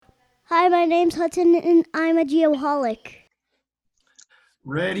Hi, my name's Hudson and I'm a geoholic.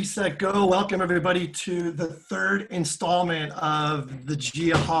 Ready, set, go. Welcome everybody to the third installment of the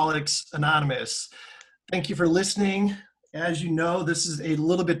Geoholics Anonymous. Thank you for listening. As you know, this is a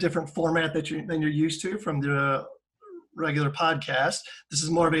little bit different format than you're used to from the regular podcast. This is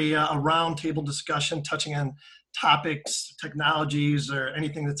more of a roundtable discussion touching on topics, technologies, or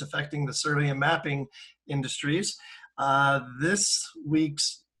anything that's affecting the survey and mapping industries. This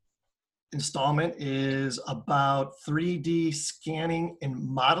week's installment is about 3D scanning and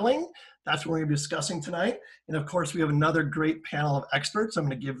modeling. That's what we're going to be discussing tonight. And of course, we have another great panel of experts. I'm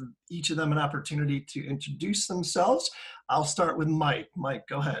going to give each of them an opportunity to introduce themselves. I'll start with Mike. Mike,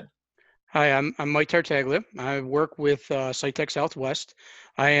 go ahead. Hi, I'm Mike Tartaglia. I work with SITECH Southwest.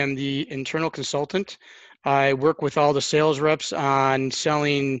 I am the internal consultant. I work with all the sales reps on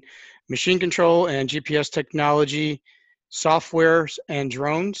selling machine control and GPS technology, softwares, and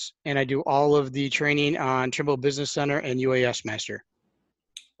drones. And I do all of the training on Trimble Business Center and UAS Master.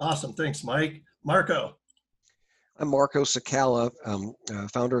 Awesome. Thanks, Mike. Marco. I'm Marco Cecala,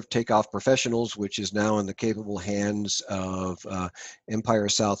 founder of Takeoff Professionals, which is now in the capable hands of Empire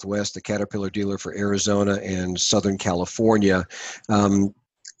Southwest, the Caterpillar dealer for Arizona and Southern California.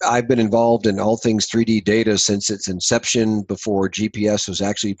 I've been involved in all things 3D data since its inception, before GPS was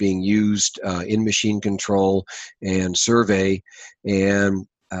actually being used in machine control and survey. And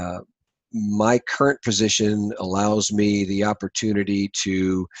my current position allows me the opportunity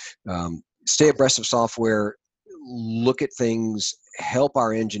to stay abreast of software, look at things, help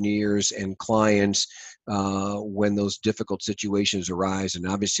our engineers and clients when those difficult situations arise. And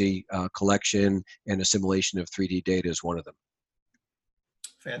obviously, collection and assimilation of 3D data is one of them.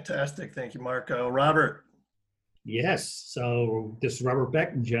 Fantastic. Thank you, Marco. Robert. Yes. So this is Robert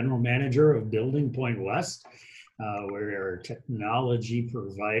Beck, General Manager of Building Point West. We're a technology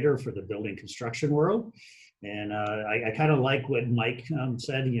provider for the building construction world. And I kind of like what Mike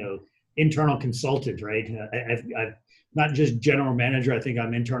said, internal consultant, right? I've not just general manager. I think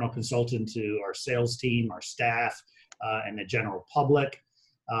I'm internal consultant to our sales team, our staff, and the general public,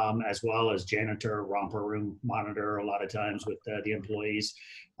 as well as janitor, romper room monitor a lot of times with the employees.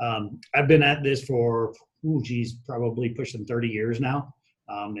 I've been at this for, probably pushing 30 years now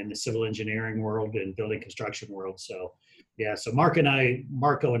in the civil engineering world and building construction world. So yeah, so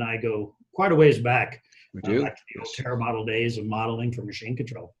Marco and I go quite a ways back. We do. Back to the old Terra model days of modeling for machine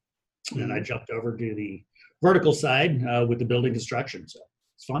control. And then I jumped over to the vertical side with the building construction. So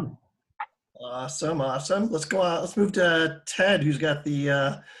it's fun. Awesome. Let's go out. Let's move to Ted, who's got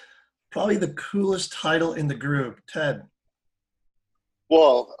the probably the coolest title in the group. Ted.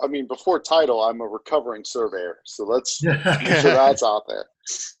 Well, I mean, before title, I'm a recovering surveyor. So let's make sure that's out there.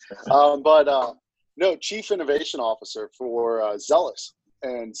 No, Chief Innovation Officer for ZELUS.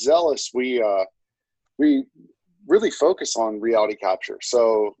 And ZELUS, we really focus on reality capture.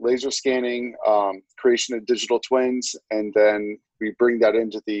 So laser scanning, creation of digital twins, and then we bring that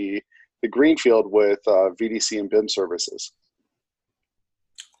into the greenfield with VDC and BIM services.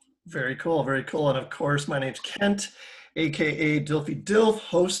 Very cool, very cool. And of course, my name's Kent, AKA Dilfy Dilf,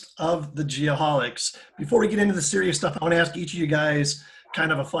 host of the Geoholics. Before we get into the serious stuff, I want to ask each of you guys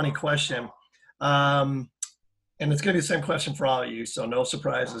kind of a funny question. And it's going to be the same question for all of you, so no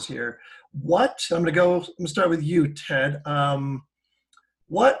surprises here. I'm going to start with you, Ted.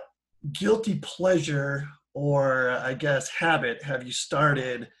 What guilty pleasure or I guess habit have you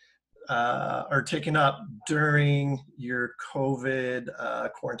started or taken up during your COVID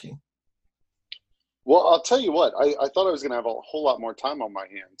quarantine? Well, I'll tell you what, I thought I was going to have a whole lot more time on my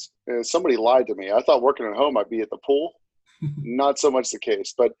hands. Somebody lied to me. I thought working at home, I'd be at the pool. Not so much the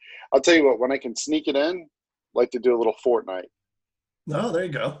case, but I'll tell you what, when I can sneak it in, I like to do a little Fortnite. No, there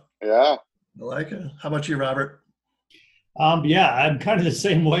you go. Yeah. I like it. How about you, Robert? Yeah, I'm kind of the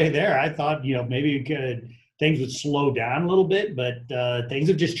same way there. I thought, maybe things would slow down a little bit, but things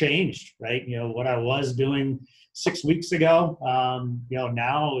have just changed, right? What I was doing 6 weeks ago,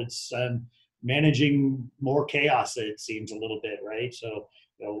 now it's managing more chaos, it seems a little bit, right? So,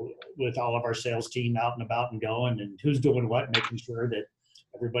 with all of our sales team out and about and going and who's doing what, making sure that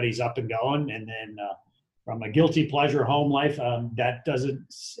everybody's up and going. And then from a guilty pleasure home life, that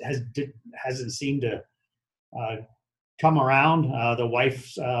hasn't seemed to come around. The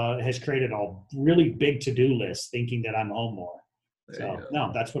wife has created a really big to-do list thinking that I'm home more. So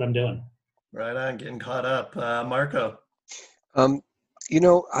no, that's what I'm doing. Right on, getting caught up. Marco.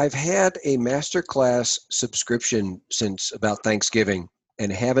 I've had a masterclass subscription since about Thanksgiving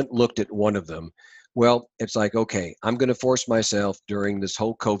and haven't looked at one of them. Well, it's like, okay, I'm going to force myself during this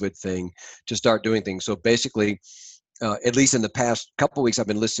whole COVID thing to start doing things. So basically, at least in the past couple of weeks, I've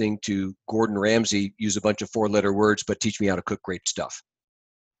been listening to Gordon Ramsay use a bunch of 4-letter words, but teach me how to cook great stuff.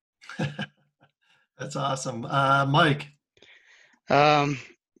 That's awesome. Mike.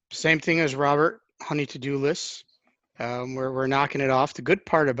 Same thing as Robert, honey to-do lists. We're knocking it off. The good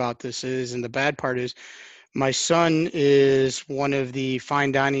part about this is, and the bad part is, my son is one of the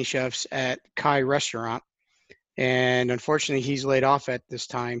fine dining chefs at Kai Restaurant, and unfortunately he's laid off at this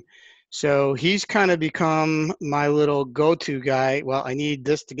time. So he's kind of become my little go-to guy. Well, I need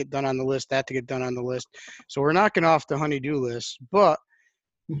this to get done on the list, that to get done on the list. So we're knocking off the honey-do list, but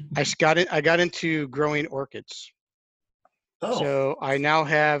I got into growing orchids. Oh, So I now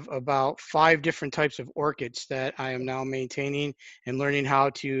have about 5 different types of orchids that I am now maintaining and learning how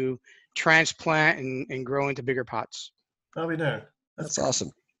to transplant and grow into bigger pots. I'll be there. That's awesome.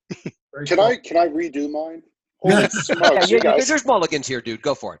 Very Can cool. I redo mine? Yeah. Holy smokes, you guys. There's mulligans here, dude.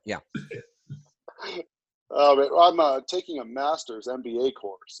 Go for it. Yeah. I'm taking a master's MBA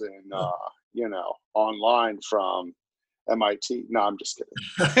course in, online from MIT. No, I'm just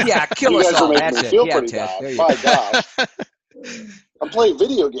kidding. Yeah, kill You us guys are all. making That's me it. feel Yeah, pretty Ted. bad. There you My go. gosh. I'm playing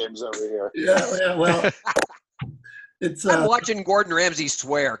video games over here. Yeah, well, it's I'm watching Gordon Ramsay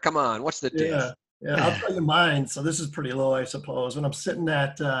swear. Come on, what's the dish? yeah. I'll tell you mine. So this is pretty low, I suppose. When I'm sitting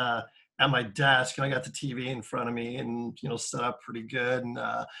at my desk and I got the TV in front of me and set up pretty good. And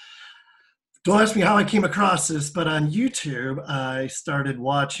don't ask me how I came across this, but on YouTube I started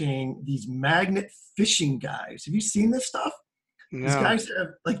watching these magnet fishing guys. Have you seen this stuff? No. These guys have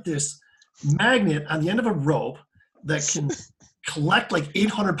like this magnet on the end of a rope that can collect like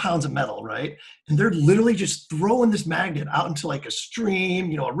 800 pounds of metal, right? And they're literally just throwing this magnet out into like a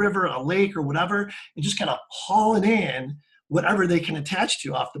stream, a river, a lake or whatever, and just kind of hauling in whatever they can attach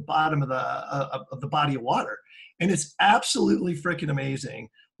to off the bottom of the body of water. And it's absolutely freaking amazing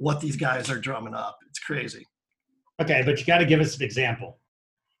what these guys are drumming up. It's crazy. Okay, but you got to give us an example.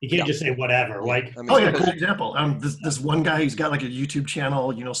 You can't just say whatever. Like, oh yeah, cool example. This one guy, he's got like a YouTube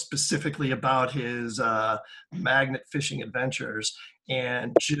channel, specifically about his magnet fishing adventures.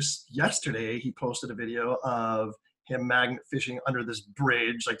 And just yesterday, he posted a video of him magnet fishing under this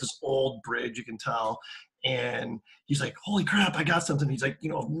bridge, like this old bridge, you can tell. And he's like, "Holy crap, I got something." He's like,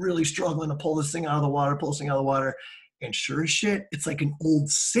 really struggling to pull this thing out of the water, And sure as shit, it's like an old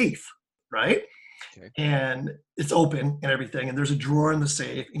safe, right? Okay. And it's open and everything, and there's a drawer in the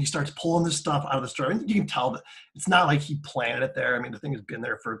safe, and he starts pulling this stuff out of this drawer. And you can tell that it's not like he planted it there. I mean, the thing has been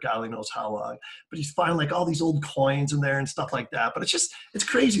there for God only knows how long. But he's finding like all these old coins in there and stuff like that. But it's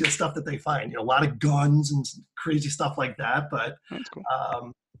crazy the stuff that they find. A lot of guns and crazy stuff like that. But that's cool.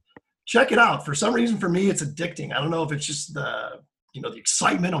 Check it out. For some reason, for me, it's addicting. I don't know if it's just the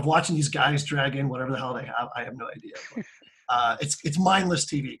excitement of watching these guys drag in whatever the hell they have. I have no idea. But, it's mindless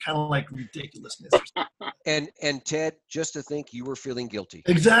TV, kind of like ridiculousness. And Ted, just to think you were feeling guilty.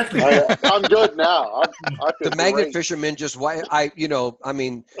 Exactly. I'm good now. I feel the magnet great. fisherman just I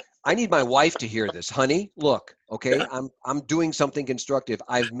need my wife to hear this. Honey, look, okay, I'm doing something constructive.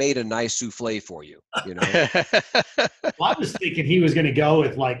 I've made a nice souffle for you. Well, I was thinking he was going to go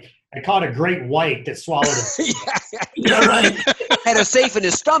with like, I caught a great white that swallowed a yeah, right. Had a safe in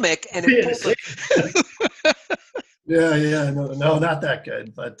his stomach and it Yeah, no, not that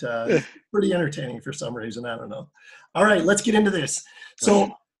good, but pretty entertaining for some reason. I don't know. All right, let's get into this.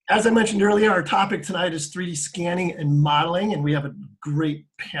 So, as I mentioned earlier, our topic tonight is 3D scanning and modeling, and we have a great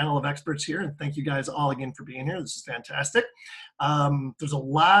panel of experts here, and thank you guys all again for being here. This is fantastic. There's a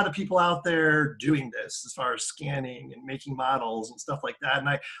lot of people out there doing this as far as scanning and making models and stuff like that, and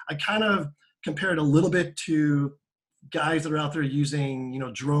I kind of compare it a little bit to guys that are out there using,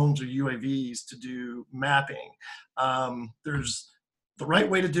 drones or UAVs to do mapping. There's the right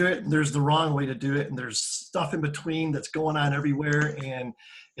way to do it, and there's the wrong way to do it, and there's stuff in between that's going on everywhere, and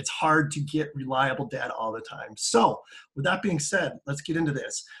it's hard to get reliable data all the time. So with that being said, let's get into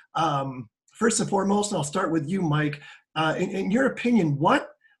this. First and foremost, and I'll start with you, Mike, in your opinion,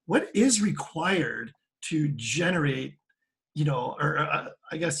 what is required to generate, I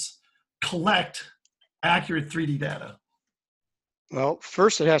guess, collect accurate 3D data? Well,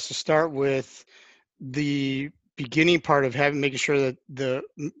 first it has to start with the beginning part of making sure that the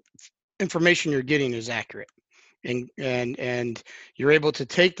information you're getting is accurate, and you're able to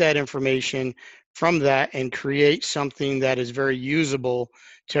take that information from that and create something that is very usable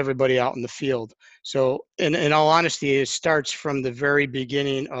to everybody out in the field. So in all honesty, it starts from the very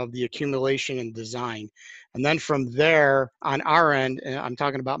beginning of the accumulation and design. And then from there on our end, and I'm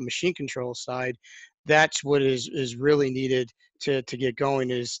talking about machine control side, that's what is really needed to get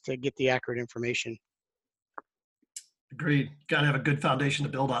going, is to get the accurate information. Agreed. Got to have a good foundation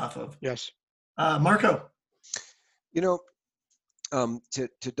to build off of. Yes. Marco. You know,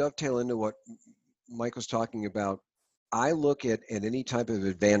 to dovetail into what Mike was talking about, I look at any type of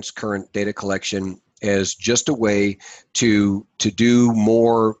advanced current data collection as just a way to do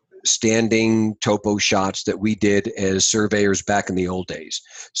more standing topo shots that we did as surveyors back in the old days.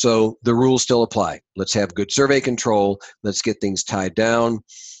 So the rules still apply. Let's have good survey control. Let's get things tied down.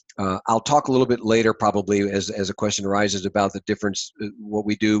 I'll talk a little bit later, probably as a question arises, about the difference, what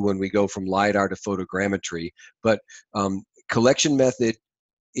we do when we go from LiDAR to photogrammetry. But collection method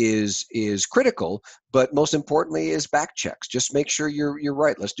is critical, but most importantly is back checks. Just make sure you're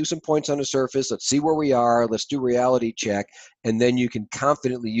right. Let's do some points on the surface. Let's see where we are. Let's do reality check, and then you can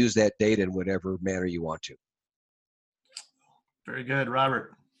confidently use that data in whatever manner you want to. Very good,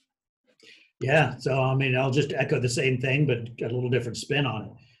 Robert. Yeah, so I mean, I'll just echo the same thing, but got a little different spin on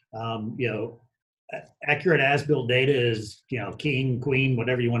it. Accurate as-built data is, king, queen,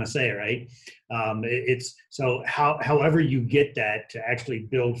 whatever you want to say, right? It's so however you get that to actually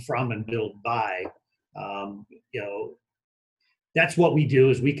build from and build by, that's what we do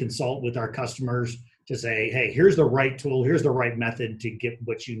is we consult with our customers to say, hey, here's the right tool, here's the right method to get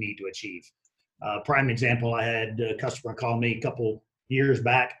what you need to achieve. Prime example, I had a customer call me a couple years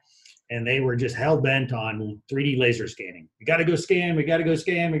back, and they were just hell bent on 3D laser scanning. We got to go scan, we got to go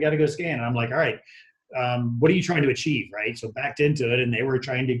scan, we got to go scan. And I'm like, all right, what are you trying to achieve, right? So backed into it, and they were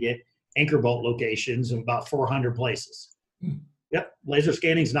trying to get anchor bolt locations of about 400 places. Yep, laser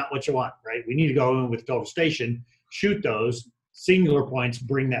scanning is not what you want, right? We need to go in with total station, shoot those singular points,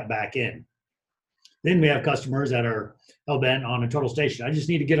 bring that back in. Then we have customers that are hell bent on a total station. I just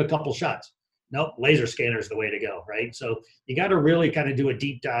need to get a couple shots. Nope, laser scanner is the way to go, right? So you got to really kind of do a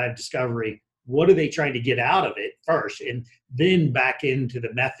deep dive discovery. What are they trying to get out of it first, and then back into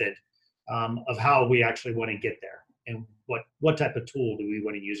the method of how we actually want to get there, and what type of tool do we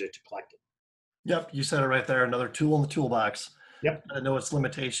want to use it to collect it. Yep, you said it right there. Another tool in the toolbox. Yep. I know its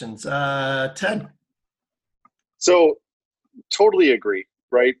limitations. Ted. So totally agree,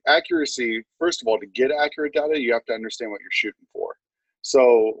 right? Accuracy, first of all, to get accurate data, you have to understand what you're shooting for.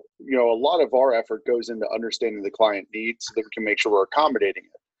 So, a lot of our effort goes into understanding the client needs so that we can make sure we're accommodating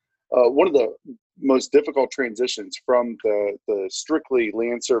it. One of the most difficult transitions from the strictly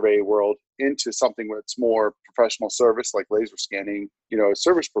land survey world into something that's more professional service like laser scanning, a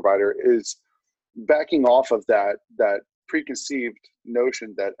service provider, is backing off of that preconceived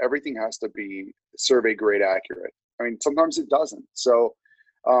notion that everything has to be survey grade accurate. I mean, sometimes it doesn't. So,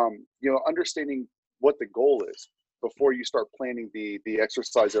 understanding what the goal is before you start planning the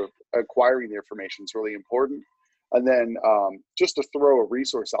exercise of acquiring the information is really important. And then just to throw a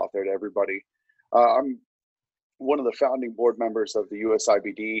resource out there to everybody, I'm one of the founding board members of the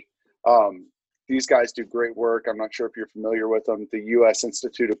USIBD. These guys do great work. I'm not sure if you're familiar with them, the U.S.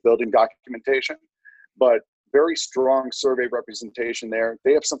 Institute of Building Documentation, but very strong survey representation there.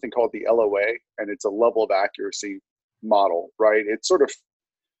 They have something called the LOA, and it's a level of accuracy model, right? It sort of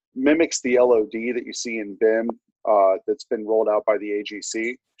mimics the LOD that you see in BIM that's been rolled out by the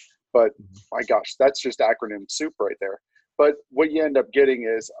AGC. But my gosh, that's just acronym soup right there. But what you end up getting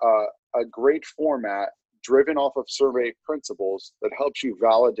is a great format driven off of survey principles that helps you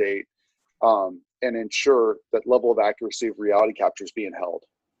validate and ensure that level of accuracy of reality capture is being held.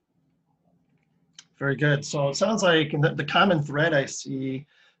 Very good. So it sounds like the common thread I see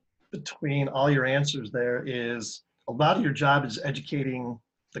between all your answers there is a lot of your job is educating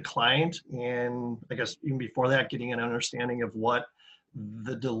the client, and I guess even before that, getting an understanding of what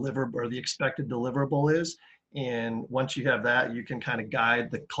the deliverable or the expected deliverable is. And once you have that, you can kind of guide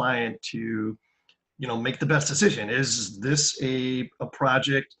the client to, make the best decision. Is this a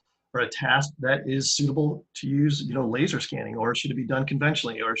project or a task that is suitable to use, laser scanning, or should it be done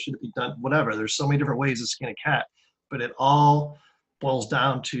conventionally, or should it be done whatever? There's so many different ways to skin a cat, but it all boils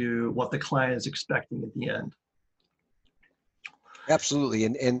down to what the client is expecting at the end. Absolutely,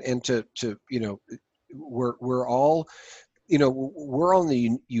 and to we're all, we're on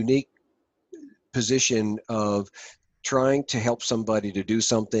the unique position of trying to help somebody to do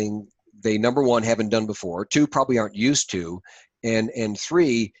something they, number one, haven't done before, two, probably aren't used to, and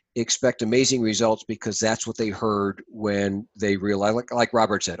three, expect amazing results because that's what they heard when they realized, like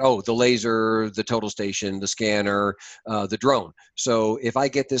Robert said, oh, the laser, the total station, the scanner, the drone. So if I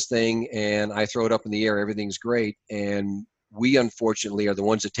get this thing and I throw it up in the air, everything's great. And we unfortunately are the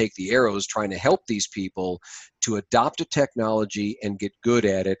ones that take the arrows trying to help these people to adopt a technology and get good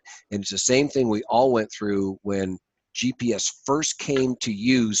at it. And it's the same thing we all went through when GPS first came to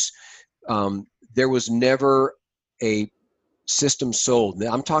use. There was never a system sold.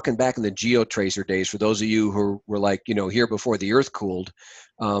 Now, I'm talking back in the GeoTracer days, for those of you who were like, here before the earth cooled,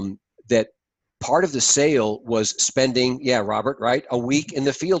 that part of the sale was spending, yeah, Robert, right, a week in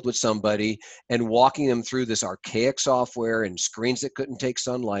the field with somebody and walking them through this archaic software and screens that couldn't take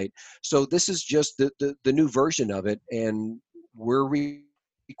sunlight. So this is just the new version of it, and we're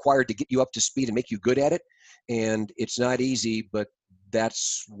required to get you up to speed and make you good at it. And it's not easy, but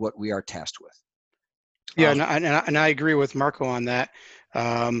that's what we are tasked with. Yeah, and I agree with Marco on that.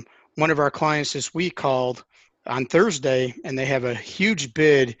 One of our clients this week called on Thursday, and they have a huge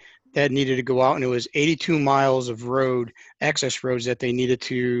bid that needed to go out, and it was 82 miles of road, access roads that they needed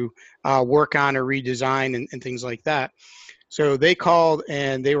to work on or redesign and things like that. So they called,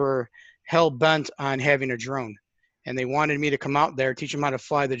 and they were hell bent on having a drone, and they wanted me to come out there, teach them how to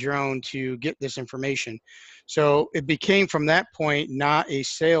fly the drone to get this information. So it became, from that point, not a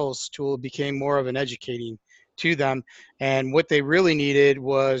sales tool. It became more of an educating to them. And what they really needed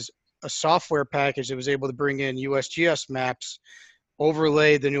was a software package that was able to bring in USGS maps,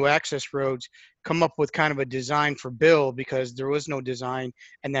 overlay the new access roads, come up with kind of a design for build, because there was no design,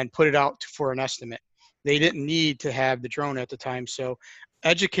 and then put it out for an estimate. They didn't need to have the drone at the time. So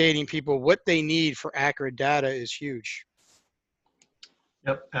educating people what they need for accurate data is huge.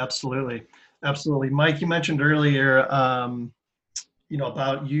 Yep, absolutely. Absolutely. Mike, you mentioned earlier,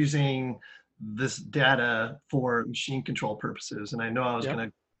 about using this data for machine control purposes. And I know I was going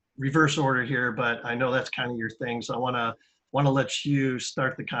to reverse order here, but I know that's kind of your thing. So I want to let you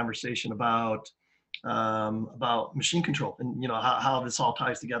start the conversation about machine control and, how this all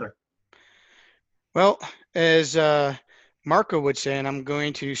ties together. Well, as Marco would say, and I'm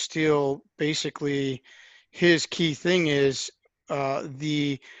going to steal basically his key thing, is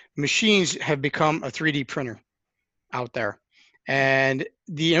the machines have become a 3D printer out there. And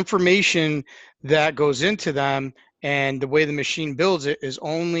the information that goes into them and the way the machine builds it is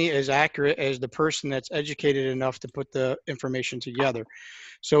only as accurate as the person that's educated enough to put the information together.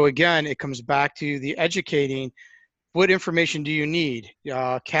 So again, it comes back to the educating. What information do you need,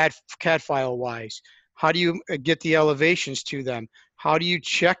 CAD file wise? How do you get the elevations to them? How do you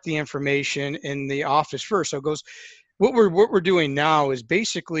check the information in the office first? So it goes, what we're doing now is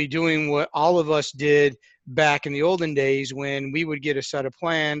basically doing what all of us did back in the olden days, when we would get a set of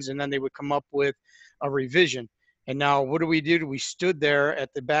plans and then they would come up with a revision. And now what do? We stood there at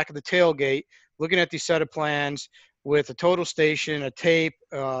the back of the tailgate looking at these set of plans with a total station, a tape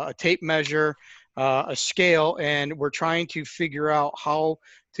measure, a scale, and we're trying to figure out how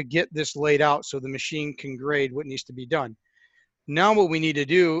to get this laid out so the machine can grade what needs to be done. Now what we need to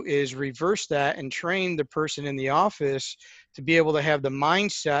do is reverse that and train the person in the office to be able to have the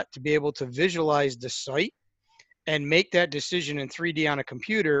mindset to be able to visualize the site and make that decision in 3D on a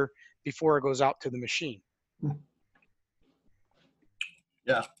computer before it goes out to the machine.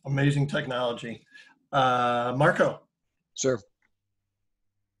 Yeah, amazing technology. Marco. Sir.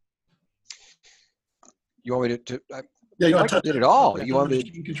 You want me to yeah, you want to did it all. You want the me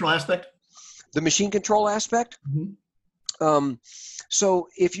machine control aspect? The machine control aspect? Mm-hmm. So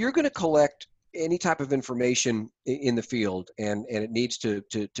if you're going to collect any type of information in the field and it needs to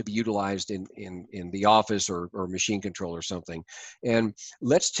be utilized in the office or machine control or something, and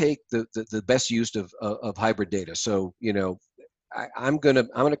let's take the best use of hybrid data. So, I'm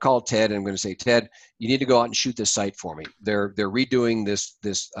gonna call Ted and I'm gonna say, Ted, you need to go out and shoot this site for me. They're redoing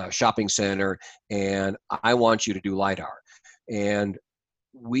this shopping center, and I want you to do LiDAR. And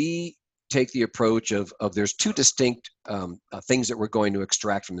we take the approach of there's two distinct things that we're going to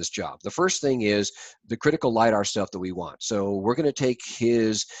extract from this job. The first thing is the critical LiDAR stuff that we want. So we're going to take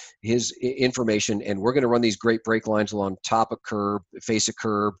his information and we're going to run these great brake lines along top of curb, face a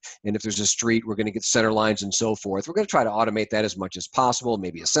curb, and if there's a street, we're going to get center lines and so forth. We're going to try to automate that as much as possible,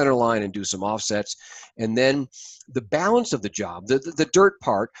 maybe a center line and do some offsets. And then the balance of the job, the dirt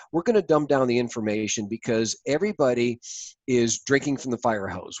part, we're going to dumb down the information because everybody is drinking from the fire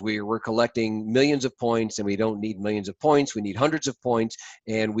hose. We're collecting millions of points, and we don't need millions of points. We need hundreds of points,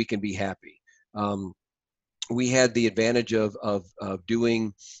 and we can be happy. We had the advantage of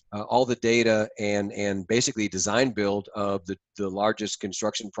doing all the data and basically design build of the largest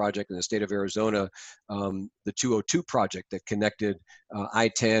construction project in the state of Arizona, the 202 project that connected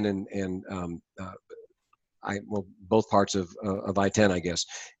I-10 and both parts of I-10, I guess.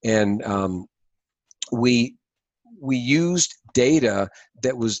 And we used data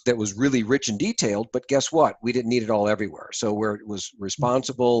that was really rich and detailed, but guess what? We didn't need it all everywhere. So where it was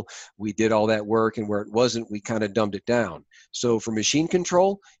responsible, we did all that work, and where it wasn't, we kind of dumbed it down. So for machine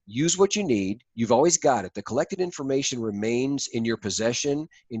control, use what you need. You've always got it. The collected information remains in your possession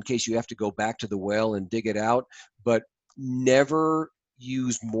in case you have to go back to the well and dig it out, but never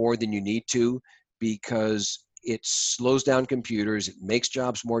use more than you need to, because it slows down computers, it makes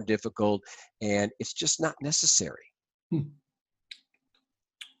jobs more difficult, and it's just not necessary.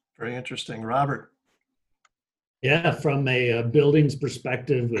 Very interesting. Robert. Yeah, from a buildings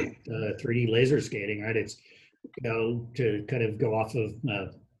perspective with 3D laser scanning, right? It's, to kind of go off of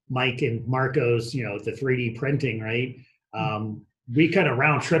Mike and Marco's, the 3D printing, right? We kind of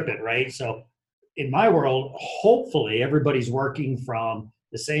round trip it, right? So in my world, hopefully everybody's working from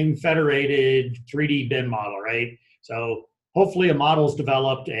the same federated 3D BIM model, right? So hopefully a model's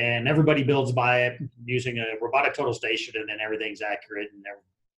developed and everybody builds by it using a robotic total station, and then everything's accurate and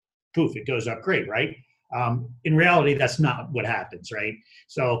poof, it goes up great, right? In reality, that's not what happens, right?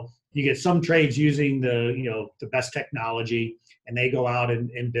 So you get some trades using the best technology, and they go out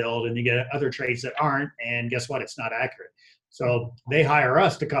and build, and you get other trades that aren't, and guess what? It's not accurate. So they hire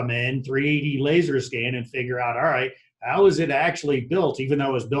us to come in, 3D laser scan, and figure out, all right, how is it actually built, even though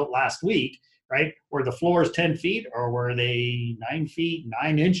it was built last week, right? Were the floors 10 feet, or were they 9 feet,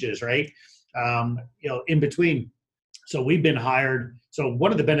 9 inches, right? In between. So we've been hired. So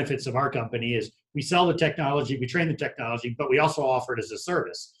one of the benefits of our company is we sell the technology, we train the technology, but we also offer it as a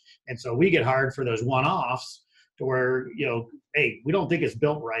service. And so we get hired for those one-offs to where, hey, we don't think it's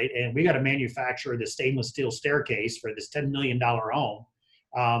built right, and we got to manufacture this stainless steel staircase for this $10 million home.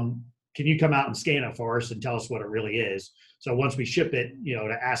 Can you come out and scan it for us and tell us what it really is? So once we ship it,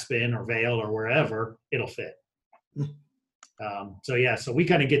 to Aspen or Vail or wherever, it'll fit. So we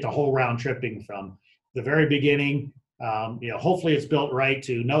kind of get the whole round tripping from the very beginning. Hopefully it's built right,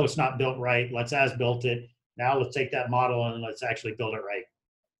 to no, it's not built right. Let's as built it. Now let's take that model and let's actually build it right.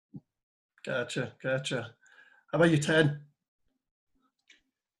 Gotcha. How about you, Ted?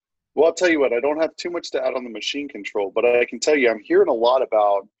 Well, I'll tell you what, I don't have too much to add on the machine control, but I can tell you I'm hearing a lot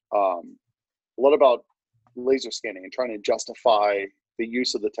about laser scanning and trying to justify the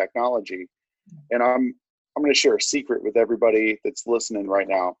use of the technology. And I'm going to share a secret with everybody that's listening right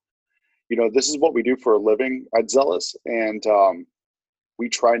now. This is what we do for a living at ZELUS, and we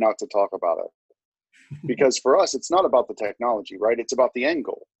try not to talk about it. Because for us, it's not about the technology, right? It's about the end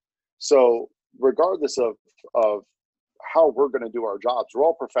goal. So regardless of how we're going to do our jobs, we're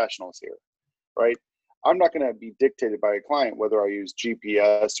all professionals here, right? I'm not going to be dictated by a client whether I use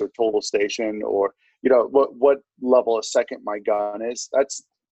GPS or total station or what level of second my gun is. That's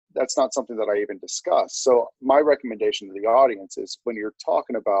not something that I even discuss. So my recommendation to the audience is, when you're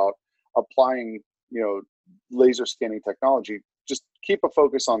talking about applying laser scanning technology, just keep a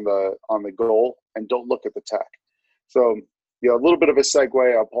focus on the goal and don't look at the tech. So a little bit of a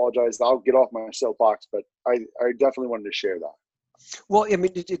segue. I apologize. I'll get off my soapbox, but I definitely wanted to share that. Well, I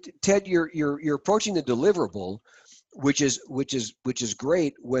mean, Ted, you're approaching the deliverable, which is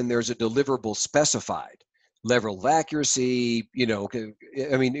great when there's a deliverable specified level of accuracy.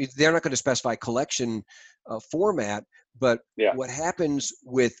 I mean, they're not going to specify collection format, but what happens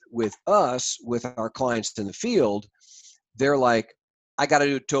with us, with our clients in the field, they're like, I got to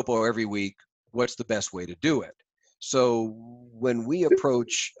do topo every week. What's the best way to do it? So when we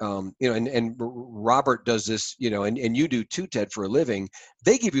approach, and Robert does this, and you do too, Ted, for a living,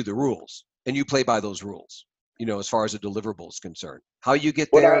 they give you the rules and you play by those rules, as far as a deliverable is concerned. How you get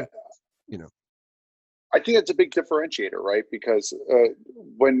there, I think that's a big differentiator, right? Because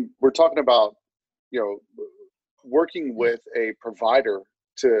when we're talking about, working with a provider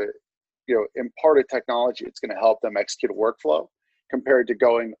to, impart a technology, it's going to help them execute a workflow, compared to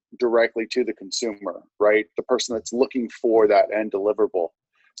going directly to the consumer, right? The person that's looking for that end deliverable.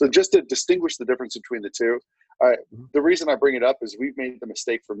 So just to distinguish the difference between the two, the reason I bring it up is we've made the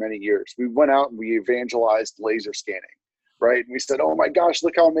mistake for many years. We went out and we evangelized laser scanning, right? And we said, oh my gosh,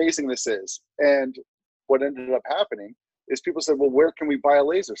 look how amazing this is. And what ended up happening is people said, well, where can we buy a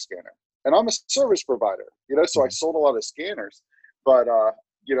laser scanner? And I'm a service provider, so I sold a lot of scanners, but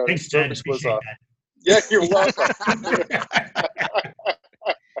Thanks, service was that. Yeah, you're welcome.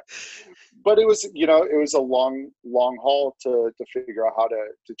 But it was, it was a long haul to figure out how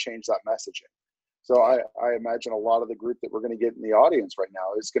to change that messaging. So I imagine a lot of the group that we're going to get in the audience right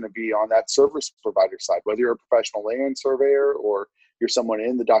now is going to be on that service provider side, whether you're a professional land surveyor or you're someone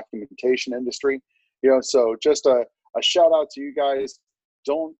in the documentation industry. So just a shout out to you guys.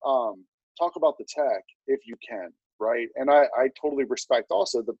 Don't talk about the tech if you can, right? And I totally respect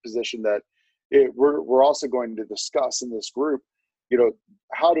also the position that we're also going to discuss in this group,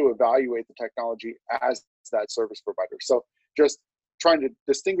 how to evaluate the technology as that service provider. So just trying to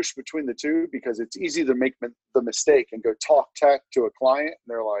distinguish between the two, because it's easy to make the mistake and go talk tech to a client and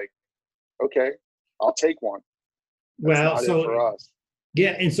they're like, okay, I'll take one. That's not it for us.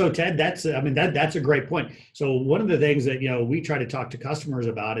 Yeah, and so Ted, that's a great point. So one of the things that we try to talk to customers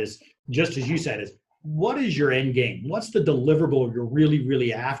about is, just as you said, is what is your end game? What's the deliverable you're really,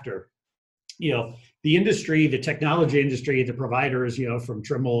 really after? The industry, the technology industry, the providers, from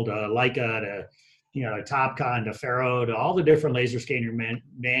Trimble to Leica to, Topcon to Faro to all the different laser scanner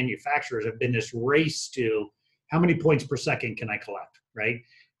manufacturers have been this race to how many points per second can I collect, right?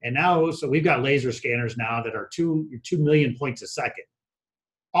 And now, so we've got laser scanners now that are 2 million points a second.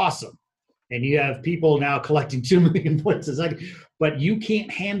 Awesome. And you have people now collecting 2 million points a second, but you can't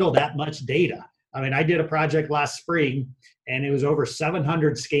handle that much data. I mean, I did a project last spring and it was over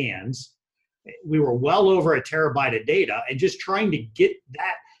 700 scans. We were well over a terabyte of data, and just trying to get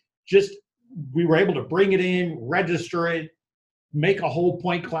that, we were able to bring it in, register it, make a whole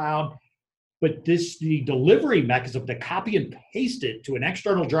point cloud. But the delivery mechanism to copy and paste it to an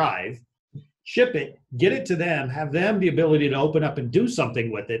external drive, ship it, get it to them, have them the ability to open up and do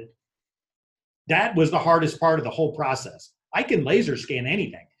something with it, that was the hardest part of the whole process. I can laser scan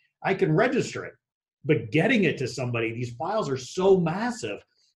anything. I can register it. But getting it to somebody, these files are so massive.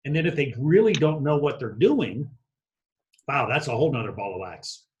 And then if they really don't know what they're doing, wow, that's a whole nother ball of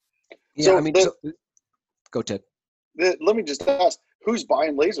wax. Yeah, go Ted. Let me just ask, who's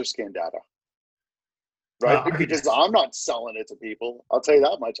buying laser scan data? Right? Because I'm not selling it to people. I'll tell you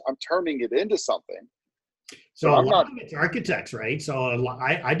that much. I'm turning it into something. So a lot of it's architects, right? So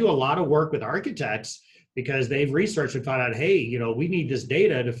I do a lot of work with architects because they've researched and found out, hey, we need this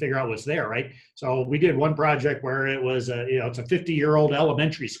data to figure out what's there, right? So we did one project where it was it's a 50-year-old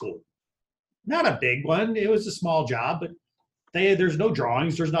elementary school. Not a big one. It was a small job, but there's no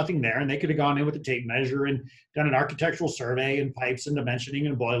drawings, there's nothing there. And they could have gone in with a tape measure and done an architectural survey and pipes and dimensioning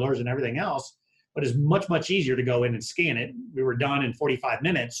and boilers and everything else. But it's much, much easier to go in and scan it. We were done in 45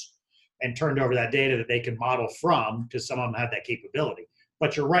 minutes and turned over that data that they could model from, because some of them have that capability.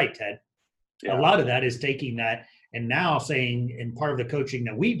 But you're right, Ted. Yeah. A lot of that is taking that and now saying, and part of the coaching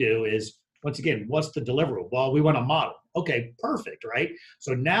that we do is, once again, what's the deliverable? Well, we want to model. Okay, perfect, right?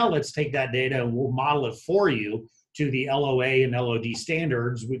 So now let's take that data and we'll model it for you to the LOA and LOD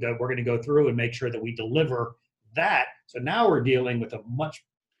standards that we're going to go through and make sure that we deliver that. So now we're dealing with a much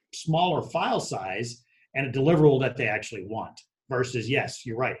smaller file size and a deliverable that they actually want versus, yes,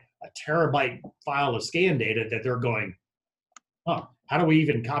 you're right, a terabyte file of scan data that they're going, how do we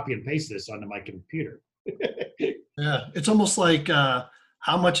even copy and paste this onto my computer? Yeah, it's almost like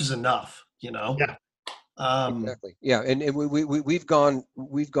how much is enough, Yeah. Exactly. Yeah, and we've gone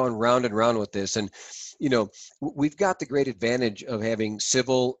round and round with this, and we've got the great advantage of having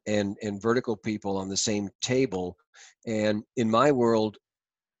civil and vertical people on the same table, and in my world,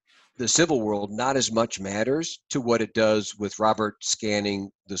 the civil world, not as much matters to what it does with Robert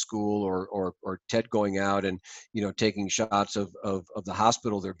scanning the school or Ted going out and, taking shots of the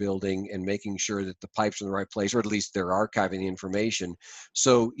hospital they're building and making sure that the pipes are in the right place, or at least they're archiving the information.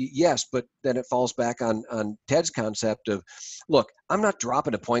 So yes, but then it falls back on Ted's concept of, look, I'm not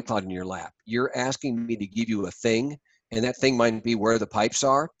dropping a point cloud in your lap. You're asking me to give you a thing, and that thing might be where the pipes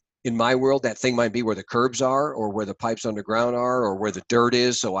are. In my world, that thing might be where the curbs are, or where the pipes underground are, or where the dirt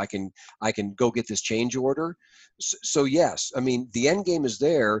is, so I can go get this change order. So yes, I mean, the end game is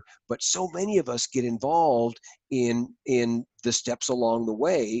there, but so many of us get involved in the steps along the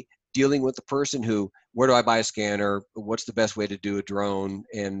way, dealing with the person who, where do I buy a scanner? What's the best way to do a drone?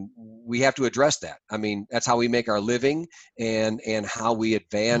 And we have to address that. I mean, that's how we make our living and how we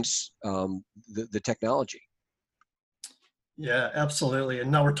advance the technology. Yeah, absolutely.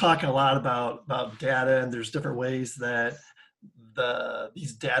 And now we're talking a lot about data, and there's different ways that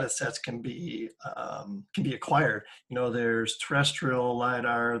these data sets can be acquired. There's terrestrial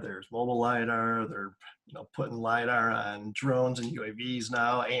LiDAR, there's mobile LiDAR, they're putting LiDAR on drones and UAVs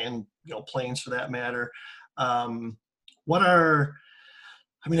now, and planes for that matter. What's the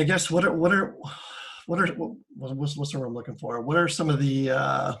word I'm looking for? What are some of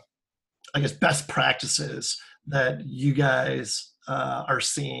the best practices that you guys are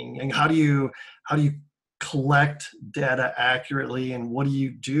seeing, and how do you collect data accurately, and what do you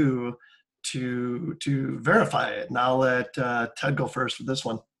do to verify it? And I'll let Ted go first for this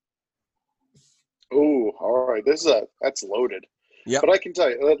one. Oh, all right. That's loaded. Yeah. But I can tell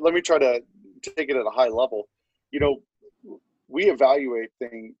you, let me try to take it at a high level. We evaluate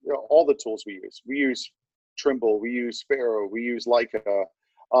all the tools we use. We use Trimble, we use Faro, we use Leica,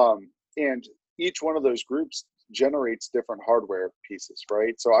 and each one of those groups generates different hardware pieces,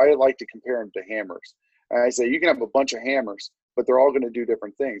 right? So I like to compare them to hammers. And I say, you can have a bunch of hammers, but they're all going to do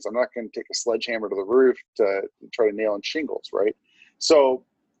different things. I'm not going to take a sledgehammer to the roof to try to nail in shingles, right? So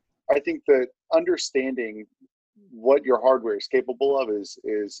I think that understanding what your hardware is capable of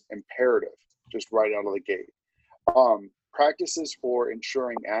is imperative, just right out of the gate. Practices for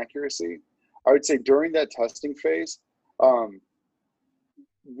ensuring accuracy. I would say during that testing phase,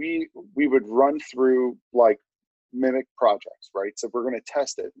 we would run through like mimic projects, right? So we're going to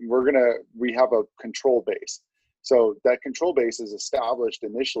test it. We have a control base. So that control base is established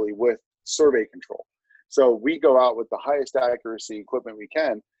initially with survey control. So we go out with the highest accuracy equipment we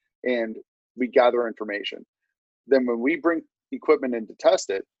can, and we gather information. Then when we bring equipment in to test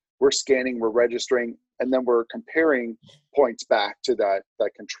it, we're scanning, we're registering, and then we're comparing points back to that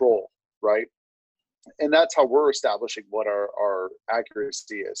control, right? And that's how we're establishing what our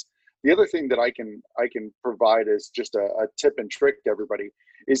accuracy is. The other thing that I can provide is just a tip and trick to everybody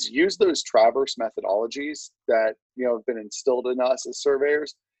is use those traverse methodologies that have been instilled in us as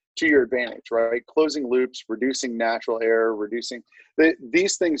surveyors to your advantage, right? Closing loops, reducing natural error, reducing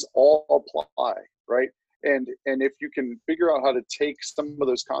these things all apply, right? And if you can figure out how to take some of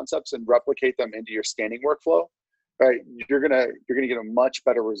those concepts and replicate them into your scanning workflow, right, you're gonna get a much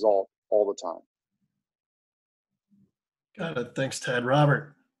better result all the time. Got it. Thanks, Ted.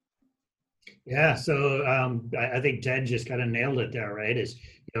 Robert. Yeah, so I think Ted just kind of nailed it there, right?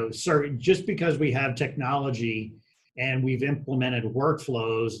 Just because we have technology and we've implemented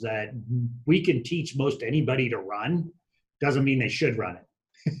workflows that we can teach most anybody to run, doesn't mean they should run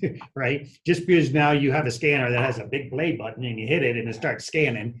it, right? Just because now you have a scanner that has a big play button and you hit it and it starts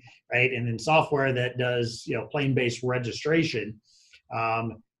scanning, right? And then software that does, plane-based registration,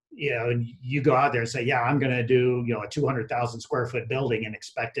 you go out there and say, yeah, I'm going to do, a 200,000 square foot building and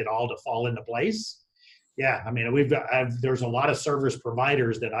expect it all to fall into place. Yeah. I mean, there's a lot of service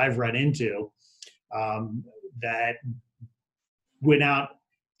providers that I've run into that went out,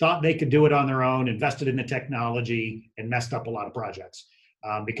 thought they could do it on their own, invested in the technology, and messed up a lot of projects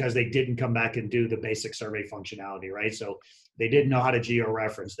because they didn't come back and do the basic survey functionality, right? So they didn't know how to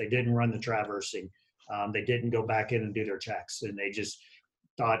geo-reference. They didn't run the traversing. They didn't go back in and do their checks. And they just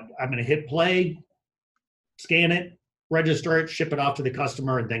thought, I'm going to hit play, scan it, register it, ship it off to the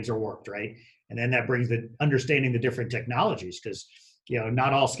customer, and things are worked, right? And then that brings the understanding the different technologies, because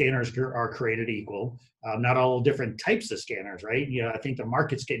not all scanners are created equal. Not all different types of scanners, right? I think the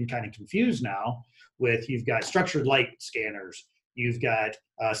market's getting kind of confused now with, you've got structured light scanners, you've got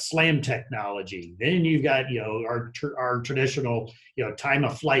SLAM technology, then you've got our traditional time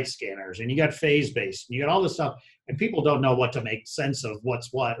of flight scanners, and you got phase-based, and you got all this stuff, and people don't know what to make sense of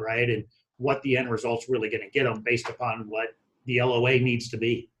what's what, right? And what the end result's really going to get them based upon what the LOA needs to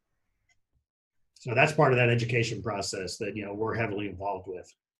be. So that's part of that education process that we're heavily involved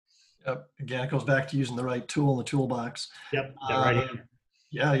with. Yep. Again, it goes back to using the right tool in the toolbox. Yep. Right.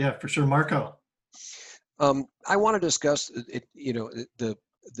 Yeah, for sure. Marco. I want to discuss the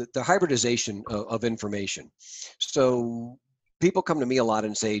hybridization of information. So people come to me a lot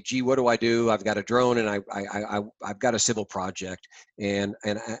and say, gee, what do I do? I've got a drone and I've got a civil project and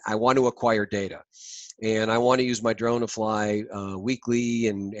I want to acquire data. And I want to use my drone to fly weekly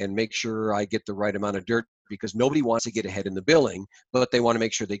and make sure I get the right amount of dirt, because nobody wants to get ahead in the billing, but they want to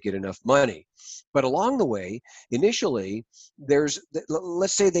make sure they get enough money. But along the way, initially,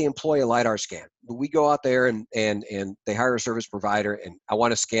 let's say they employ a LiDAR scan. We go out there and they hire a service provider, and I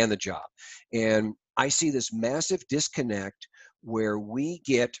want to scan the job. And I see this massive disconnect where we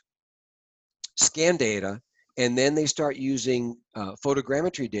get scan data, and then they start using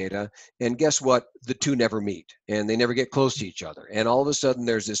photogrammetry data, and guess what? The two never meet, and they never get close to each other. And all of a sudden,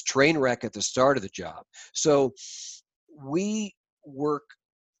 there's this train wreck at the start of the job. So we work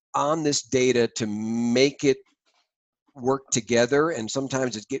on this data to make it work together, and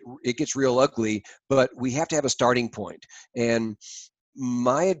sometimes it gets real ugly, but we have to have a starting point. And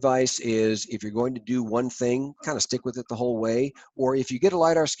my advice is, if you're going to do one thing, kind of stick with it the whole way. Or if you get a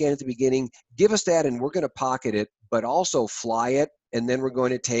LiDAR scan at the beginning, give us that and we're going to pocket it, but also fly it. And then we're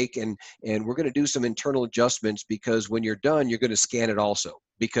going to take and we're going to do some internal adjustments, because when you're done, you're going to scan it also,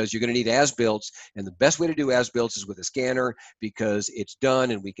 because you're going to need as-builts. And the best way to do as-builts is with a scanner, because it's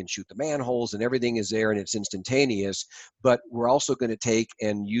done and we can shoot the manholes and everything is there and it's instantaneous. But we're also going to take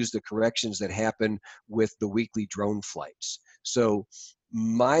and use the corrections that happen with the weekly drone flights. So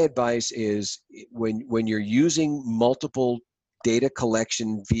my advice is, when you're using multiple data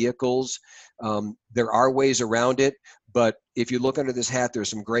collection vehicles, there are ways around it. But if you look under this hat, there's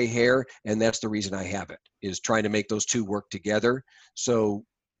some gray hair, and that's the reason I have it, is trying to make those two work together. So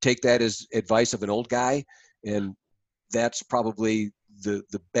take that as advice of an old guy, and that's probably the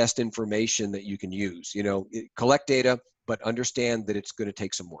best information that you can use. Collect data, but understand that it's going to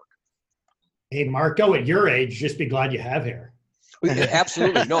take some work. Hey, Marco, at your age, just be glad you have hair.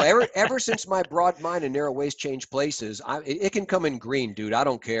 Absolutely. No, ever since my broad mind and narrow waist changed places, it can come in green, dude. I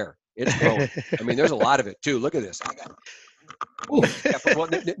don't care. It's growing. I mean, there's a lot of it too. Look at this. I got it. Yeah, well,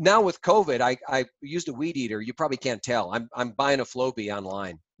 now with COVID, I used a weed eater. You probably can't tell. I'm buying a Flowbee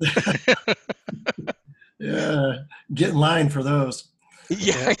online. Yeah, get in line for those.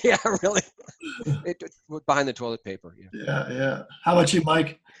 Yeah, yeah, really. Behind the toilet paper. Yeah. Yeah. How about you,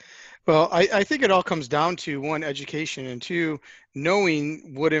 Mike? Well, I think it all comes down to one, education, and two,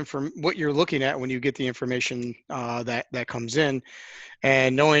 knowing what you're looking at when you get the information that comes in,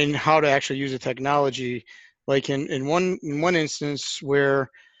 and knowing how to actually use the technology. Like in one instance where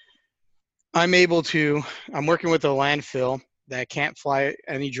I'm working with a landfill that can't fly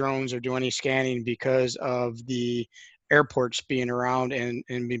any drones or do any scanning because of the airports being around and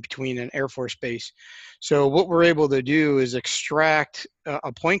in between an Air Force base. So what we're able to do is extract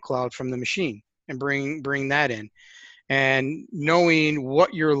a point cloud from the machine and bring that in. And knowing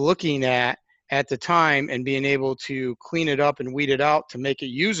what you're looking at the time and being able to clean it up and weed it out to make it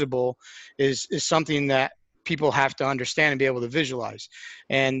usable is something that people have to understand and be able to visualize.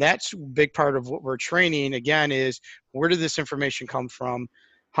 And that's a big part of what we're training again is, where did this information come from?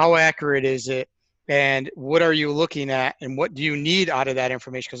 How accurate is it? And what are you looking at? And what do you need out of that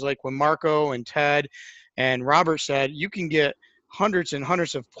information? Because like when Marco and Ted and Robert said, you can get hundreds and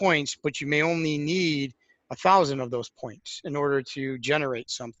hundreds of points, but you may only need 1,000 of those points in order to generate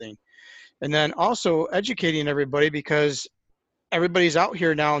something. And then also educating everybody, because everybody's out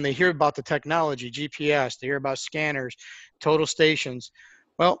here now and they hear about the technology, GPS, they hear about scanners, total stations.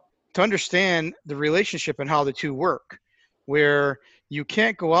 Well, to understand the relationship and how the two work, where you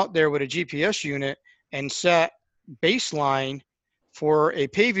can't go out there with a GPS unit and set baseline for a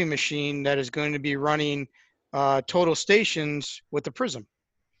paving machine that is going to be running total stations with the Prism.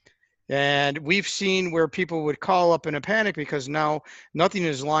 And we've seen where people would call up in a panic because now nothing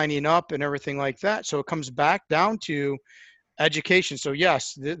is lining up and everything like that. So it comes back down to education. So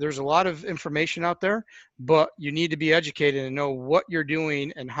yes, there's a lot of information out there, but you need to be educated and know what you're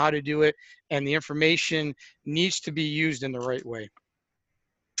doing and how to do it. And the information needs to be used in the right way.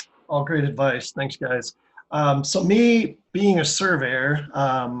 All great advice. Thanks, guys. So me being a surveyor,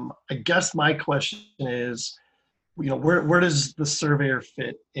 I guess my question is, where does the surveyor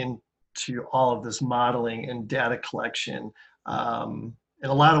fit into all of this modeling and data collection? In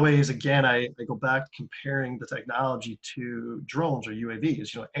a lot of ways, again, I go back to comparing the technology to drones or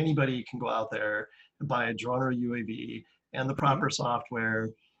UAVs. Anybody can go out there and buy a drone or a UAV and the proper software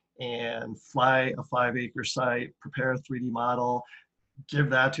and fly a 5-acre site, prepare a 3D model,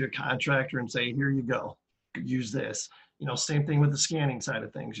 give that to a contractor and say, here you go, use this. Same thing with the scanning side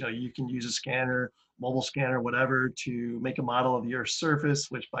of things. You can use a scanner, mobile scanner, whatever, to make a model of the Earth's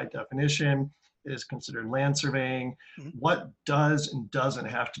surface, which by definition is considered land surveying. What does and doesn't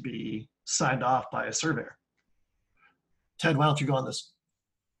have to be signed off by a surveyor? Ted, why don't you go on this?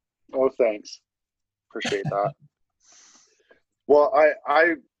 Oh, thanks. Appreciate that. Well,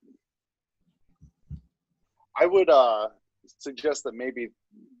 I would suggest that maybe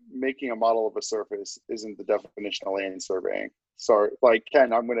making a model of a surface isn't the definition of land surveying. Sorry, like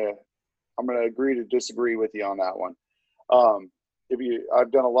Ken, I'm gonna agree to disagree with you on that one.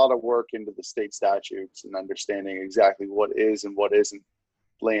 I've done a lot of work into the state statutes and understanding exactly what is and what isn't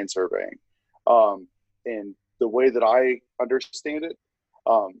land surveying. And the way that I understand it,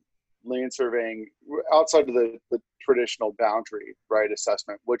 land surveying outside of the traditional boundary, right,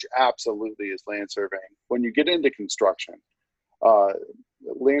 assessment, which absolutely is land surveying. When you get into construction,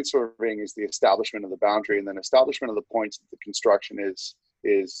 land surveying is the establishment of the boundary, and then establishment of the points that the construction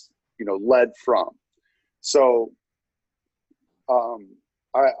is led from. So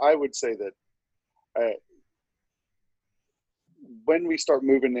I would say that when we start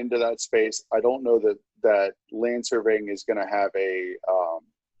moving into that space, I don't know that land surveying is going to have a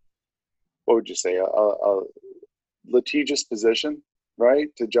what would you say, a litigious position,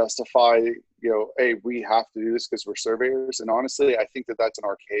 right, to justify, hey, we have to do this because we're surveyors. And honestly, I think that that's an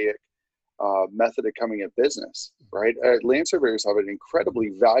archaic method of coming at business, right? Land surveyors have an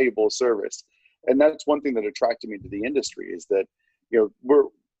incredibly valuable service. And that's one thing that attracted me to the industry, is that,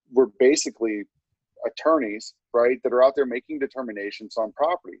 we're basically attorneys, right, that are out there making determinations on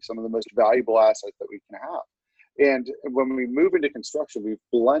property, some of the most valuable assets that we can have. And when we move into construction, we've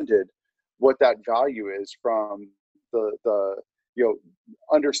blended what that value is from the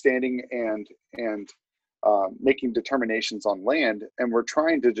understanding and making determinations on land, and we're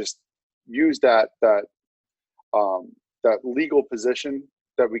trying to just use that legal position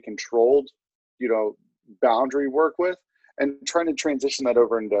that we controlled, boundary work with, and trying to transition that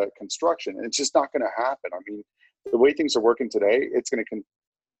over into construction. And it's just not going to happen. I mean, the way things are working today, it's going to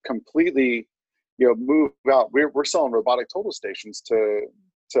completely, move out. We're selling robotic total stations to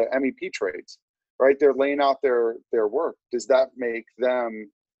MEP trades, right? They're laying out their work. Does that make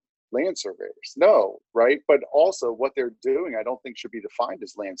them land surveyors? No, right? But also what they're doing, I don't think should be defined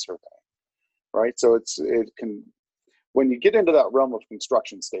as land surveying, right? So when you get into that realm of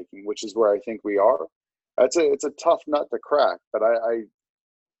construction staking, which is where I think we are, it's a tough nut to crack. But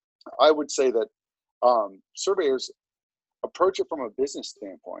I would say that surveyors approach it from a business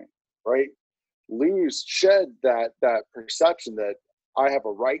standpoint, right? Shed that perception that I have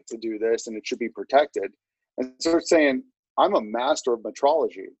a right to do this and it should be protected, and start saying, I'm a master of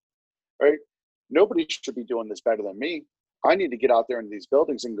metrology, right? Nobody should be doing this better than me. I need to get out there into these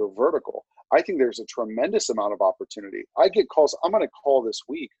buildings and go vertical. I think there's a tremendous amount of opportunity. I get calls. I'm going to call this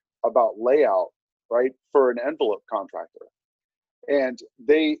week about layout, right, for an envelope contractor, and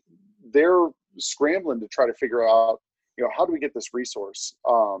they're scrambling to try to figure out, how do we get this resource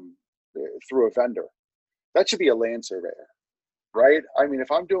through a vendor? That should be a land surveyor, right? I mean, if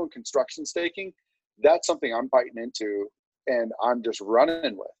I'm doing construction staking, that's something I'm biting into and I'm just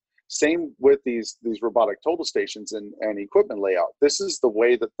running with. Same with these robotic total stations and equipment layout. This is the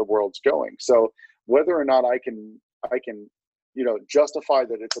way that the world's going. So whether or not I can justify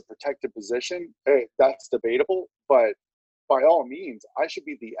that it's a protected position, that's debatable. But by all means, I should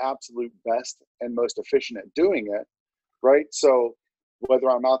be the absolute best and most efficient at doing it, right? So whether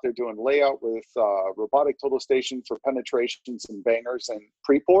I'm out there doing layout with robotic total stations for penetrations and bangers and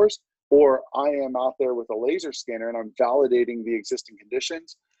pre-pours, or I am out there with a laser scanner and I'm validating the existing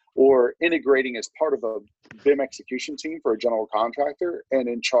conditions, or integrating as part of a BIM execution team for a general contractor and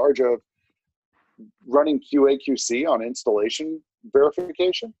in charge of running QA/QC on installation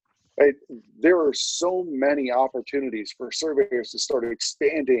verification. Right? There are so many opportunities for surveyors to start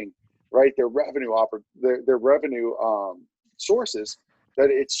expanding, right, their revenue sources, that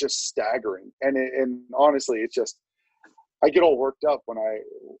it's just staggering. And honestly, it's just, I get all worked up when I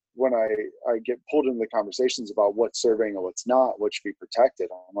get pulled into the conversations about what's surveying and what's not, what should be protected.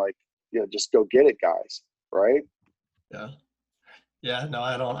 I'm like, just go get it, guys. Right? Yeah. No,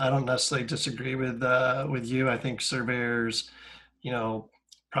 I don't necessarily disagree with you. I think surveyors,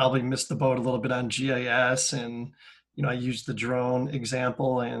 probably missed the boat a little bit on GIS, and I used the drone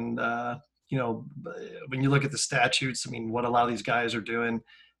example, and when you look at the statutes, I mean, what a lot of these guys are doing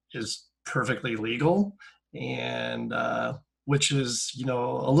is perfectly legal, and which is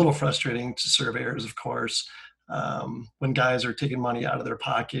a little frustrating to surveyors, of course, when guys are taking money out of their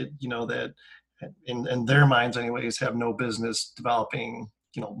pocket, that in their minds anyways have no business developing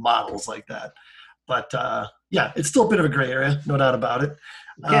models like that. But yeah, it's still a bit of a gray area, no doubt about it.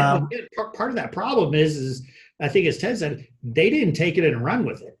 Part of that problem is I think, as Ted said, they didn't take it and run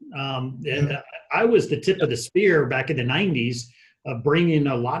with it. I was the tip of the spear back in the 90s of bringing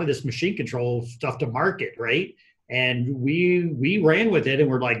a lot of this machine control stuff to market, right? And we ran with it, and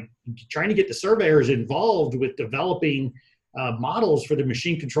we're like trying to get the surveyors involved with developing models for the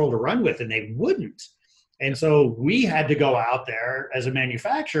machine control to run with, and they wouldn't. And so we had to go out there as a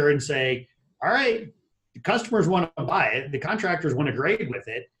manufacturer and say, all right, the customers want to buy it, the contractors want to grade with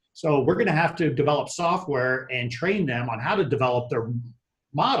it, so we're going to have to develop software and train them on how to develop their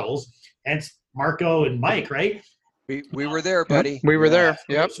models. And Marco and Mike, right? We were there, buddy. We were there.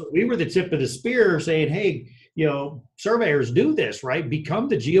 Yep. So we were the tip of the spear saying, hey, surveyors do this, right? Become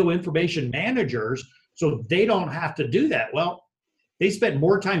the geoinformation managers so they don't have to do that. Well, they spent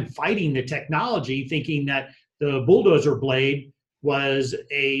more time fighting the technology, thinking that the bulldozer blade was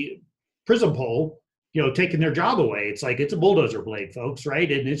a prism pole, taking their job away. It's like, it's a bulldozer blade, folks, right?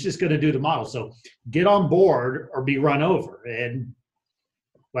 And it's just going to do the model. So get on board or be run over. And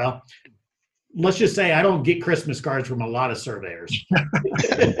well, let's just say I don't get Christmas cards from a lot of surveyors.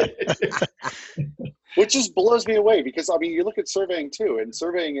 Which just blows me away, because I mean, you look at surveying too, and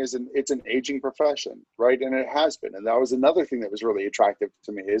surveying it's an aging profession, right? And it has been. And that was another thing that was really attractive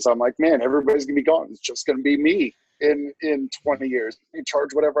to me, is I'm like, man, everybody's gonna be gone. It's just gonna be me in 20 years. I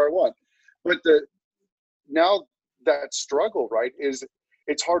charge whatever I want. But now that struggle, right, is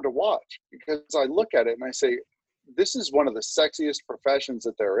it's hard to watch, because I look at it and I say, this is one of the sexiest professions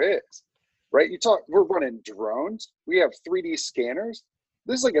that there is, right? We're running drones. We have 3D scanners.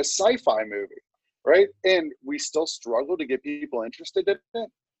 This is like a sci-fi movie, right? And we still struggle to get people interested in it.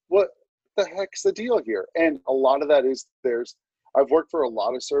 What the heck's the deal here? And a lot of that is I've worked for a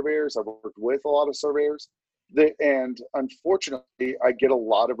lot of surveyors. I've worked with a lot of surveyors. And unfortunately, I get a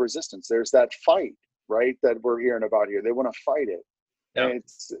lot of resistance. There's that fight, right, that we're hearing about here. They want to fight it. Yep. And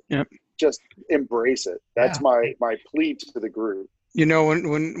it's just embrace it. That's my plea to the group.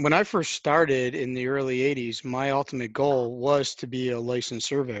 When I first started in the early 80s, my ultimate goal was to be a licensed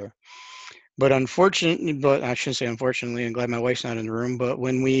surveyor. But I shouldn't say unfortunately, I'm glad my wife's not in the room, but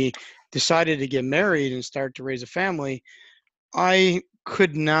when we decided to get married and start to raise a family, I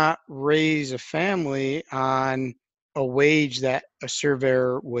could not raise a family on a wage that a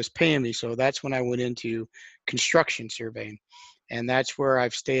surveyor was paying me. So that's when I went into construction surveying. And that's where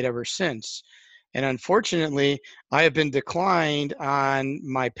I've stayed ever since. And unfortunately, I have been declined on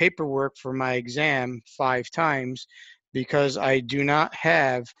my paperwork for my exam 5 times because I do not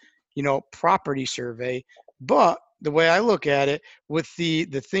have, property survey. But the way I look at it, with the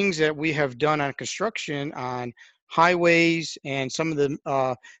things that we have done on construction, on highways, and some of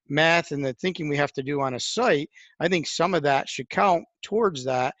the math and the thinking we have to do on a site, I think some of that should count towards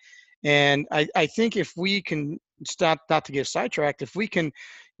that. And I think if we can stop, not to get sidetracked, if we can,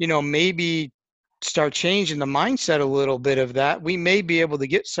 maybe start changing the mindset a little bit of that, we may be able to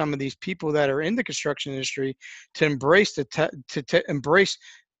get some of these people that are in the construction industry to embrace to embrace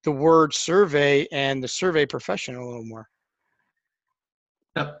the word survey and the survey profession a little more.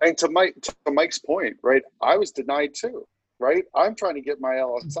 Yep. And to Mike's point, right? I was denied too, right? I'm trying to get my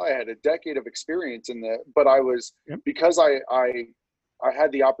LSI. I had a decade of experience in that, but I was, because I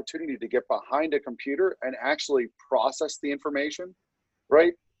had the opportunity to get behind a computer and actually process the information,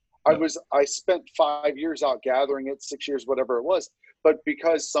 right? I spent 5 years out gathering it, 6 years, whatever it was. But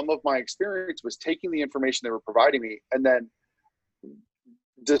because some of my experience was taking the information they were providing me and then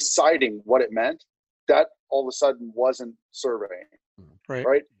deciding what it meant, that all of a sudden wasn't surveying.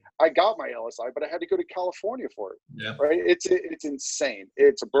 Right. I got my LSI, but I had to go to California for it. Yeah. Right. It's insane.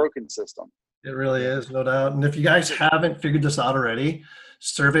 It's a broken system. It really is, no doubt. And if you guys haven't figured this out already,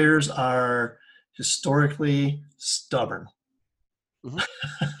 surveyors are historically stubborn.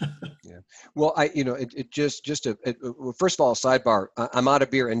 Yeah. Well, first of all, sidebar, I'm out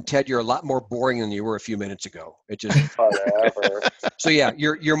of beer, and Ted, you're a lot more boring than you were a few minutes ago. It just, whatever. So yeah,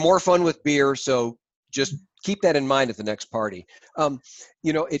 you're more fun with beer. So just keep that in mind at the next party.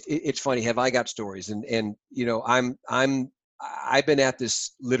 It's funny. Have I got stories? And I've been at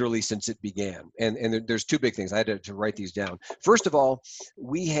this literally since it began. And there's 2 big things. I had to write these down. First of all,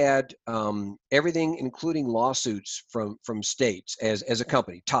 we had everything, including lawsuits from states as a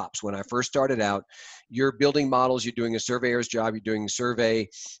company, TOPS. When I first started out, you're building models, you're doing a surveyor's job, you're doing a survey,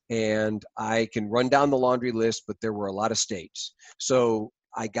 and I can run down the laundry list, but there were a lot of states. So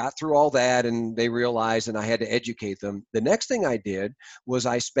I got through all that, and they realized, and I had to educate them. The next thing I did was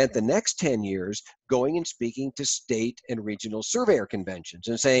I spent the next 10 years going and speaking to state and regional surveyor conventions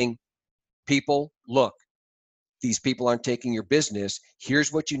and saying, people, look, these people aren't taking your business.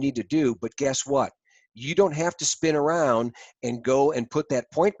 Here's what you need to do. But guess what? You don't have to spin around and go and put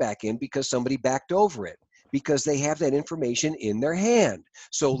that point back in because somebody backed over it, because they have that information in their hand.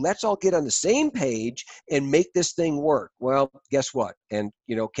 So let's all get on the same page and make this thing work. Well, guess what? And,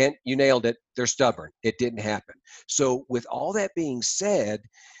 Kent, you nailed it. They're stubborn. It didn't happen. So with all that being said,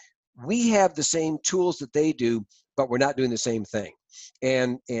 we have the same tools that they do, but we're not doing the same thing.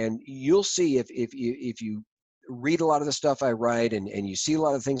 And you'll see if you read a lot of the stuff I write and you see a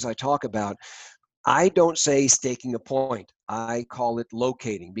lot of things I talk about, I don't say staking a point. I call it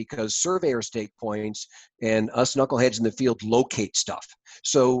locating, because surveyors stake points and us knuckleheads in the field locate stuff.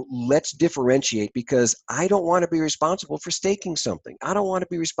 So let's differentiate, because I don't want to be responsible for staking something. I don't want to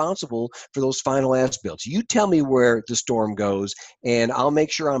be responsible for those final as-builts. You tell me where the storm goes and I'll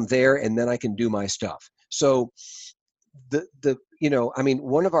make sure I'm there, and then I can do my stuff. So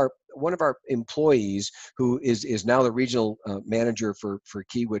one of our employees, who is now the regional manager for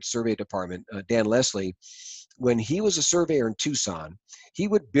Kiewit Survey Department, Dan Leslie, when he was a surveyor in Tucson, he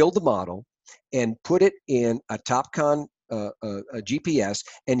would build the model and put it in a TopCon a GPS,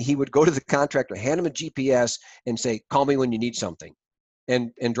 and he would go to the contractor, hand him a GPS, and say, "Call me when you need something,"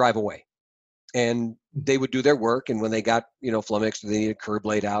 and drive away. And they would do their work, and when they got, flummoxed, they needed a curb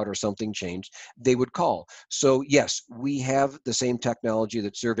laid out or something changed, they would call. So yes, we have the same technology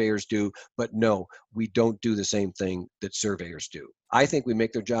that surveyors do, but no, we don't do the same thing that surveyors do. I think we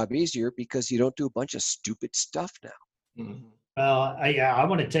make their job easier because you don't do a bunch of stupid stuff now. Mm-hmm. Well, I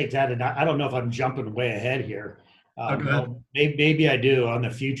want to take that, and I don't know if I'm jumping way ahead here. Okay. Well, maybe I do on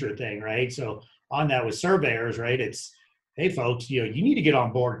the future thing, right? So on that with surveyors, right? It's, hey folks, you need to get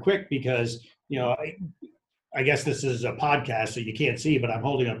on board quick, because I guess this is a podcast, so you can't see, but I'm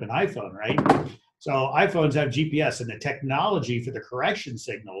holding up an iPhone, right? So iPhones have GPS, and the technology for the correction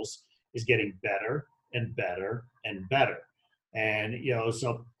signals is getting better and better and better. And,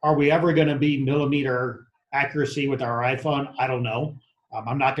 so are we ever going to be millimeter accuracy with our iPhone? I don't know.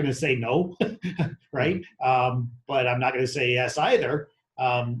 I'm not going to say no, right? But I'm not going to say yes either.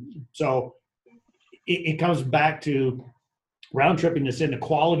 So it comes back to round tripping this in, the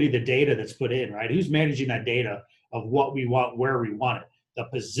quality of the data that's put in, right? Who's managing that data of what we want, where we want it? the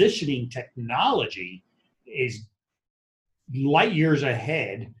positioning technology is light years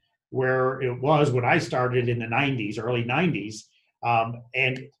ahead where it was when I started in the 90s, early 90s.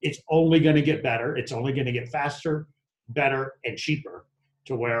 And it's only going to get better. It's only going to get faster, better, and cheaper,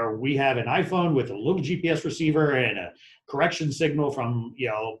 to where we have an iPhone with a little GPS receiver and a correction signal from,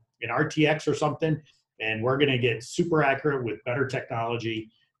 an RTX or something. And we're going to get super accurate with better technology,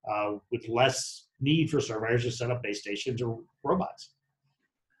 with less need for surveyors to set up base stations or robots.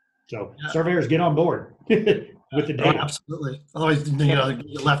 So surveyors, get on board with the data. Oh, absolutely. Otherwise, you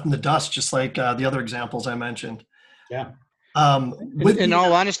get left in the dust, just like the other examples I mentioned. Yeah. In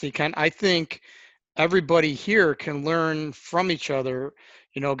all honesty, Ken, I think everybody here can learn from each other.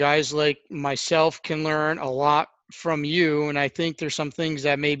 Guys like myself can learn a lot from you, and I think there's some things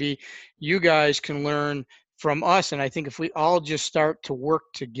that maybe you guys can learn from us. And I think if we all just start to work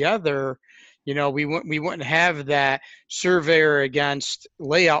together, we wouldn't have that surveyor against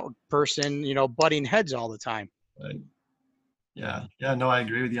layout person, butting heads all the time. Right. Yeah. No, I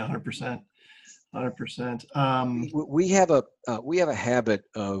agree with you 100%. 100%. We have a habit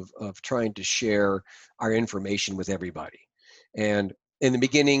of trying to share our information with everybody, and in the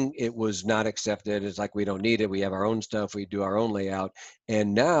beginning it was not accepted. It's like, we don't need it. We have our own stuff. We do our own layout.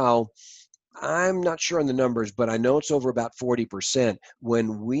 And now, I'm not sure on the numbers, but I know it's over about 40%.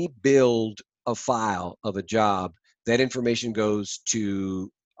 When we build a file of a job, that information goes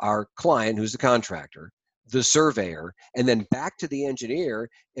to our client, who's the contractor, the surveyor, and then back to the engineer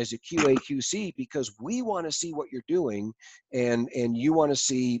as a QA QC, because we want to see what you're doing, and you want to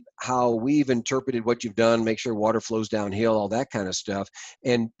see how we've interpreted what you've done, make sure water flows downhill, all that kind of stuff,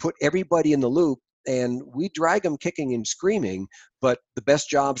 and put everybody in the loop. And we drag them kicking and screaming, but the best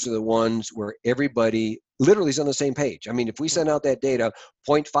jobs are the ones where everybody literally is on the same page. I mean, if we send out that data,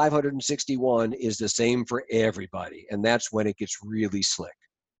 0.561 is the same for everybody, and that's when it gets really slick.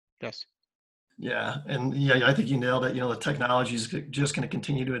 Yes. Yeah, and I think you nailed it. The technology is just going to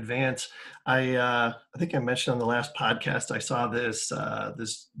continue to advance. I think I mentioned on the last podcast, I saw this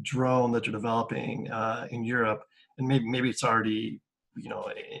drone that they're developing in Europe, and maybe it's already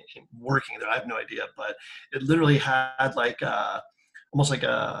working there. I have no idea, but it literally had almost like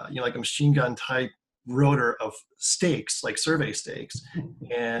a like a machine gun type rotor of stakes, like survey stakes,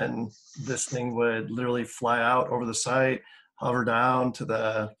 and this thing would literally fly out over the site, hover down to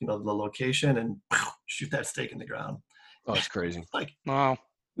the the location, and shoot that stake in the ground. Oh, it's crazy. Like, wow,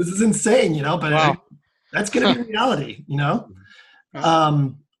 this is insane, but wow. That's going to be reality,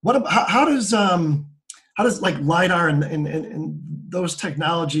 How does like LiDAR and those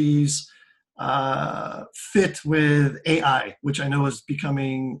technologies fit with AI, which I know is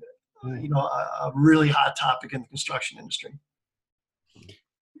becoming, a really hot topic in the construction industry?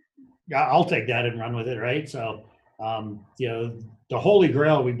 Yeah, I'll take that and run with it, right? So, the holy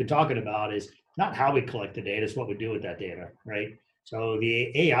grail we've been talking about is not how we collect the data, it's what we do with that data, right? So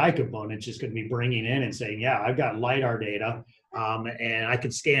the AI component is just going to be bringing in and saying, yeah, I've got LiDAR data, and I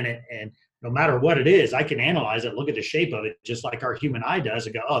can scan it, and no matter what it is, I can analyze it, look at the shape of it, just like our human eye does,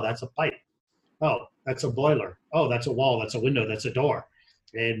 and go, oh, that's a pipe. Oh, that's a boiler. Oh, that's a wall. That's a window. That's a door.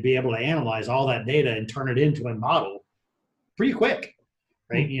 And be able to analyze all that data and turn it into a model pretty quick,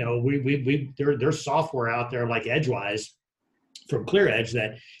 right? There's software out there like Edgewise from ClearEdge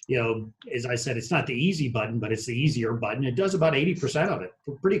that, as I said, it's not the easy button, but it's the easier button. It does about 80% of it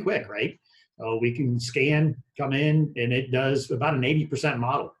pretty quick, right? We can scan, come in, and it does about an 80%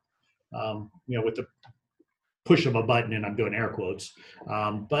 model, with the push of a button, and I'm doing air quotes.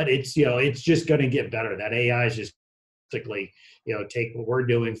 But it's just going to get better. That AI is just basically, take what we're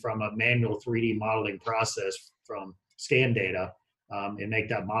doing from a manual 3D modeling process from scan data, and make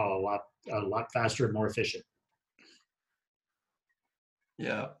that model a lot faster and more efficient.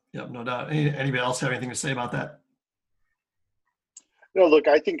 Yeah, no doubt. Anybody else have anything to say about that? No, look,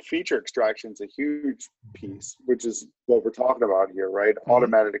 I think feature extraction is a huge piece, which is what we're talking about here, right? Mm-hmm.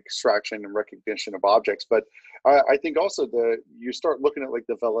 Automatic extraction and recognition of objects. But I think also you start looking at like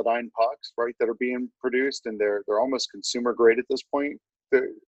the Velodyne pucks, right, that are being produced, and they're almost consumer grade at this point.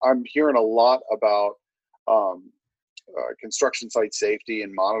 I'm hearing a lot about construction site safety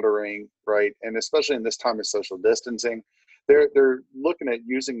and monitoring, right? And especially in this time of social distancing, they're looking at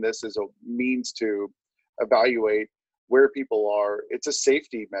using this as a means to evaluate where people are. It's a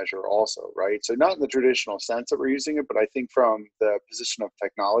safety measure also, right? So not in the traditional sense that we're using it, but I think from the position of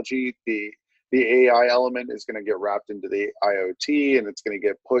technology, the AI element is going to get wrapped into the IoT, and it's going to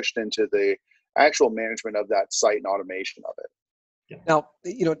get pushed into the actual management of that site and automation of it. Now,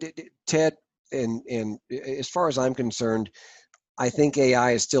 Ted, and as far as I'm concerned, I think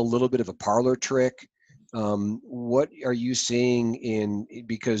AI is still a little bit of a parlor trick. What are you seeing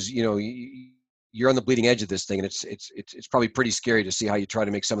because you're on the bleeding edge of this thing, and it's probably pretty scary to see how you try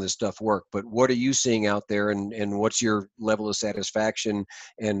to make some of this stuff work. But what are you seeing out there, and what's your level of satisfaction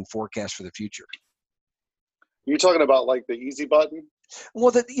and forecast for the future? You're talking about like the easy button?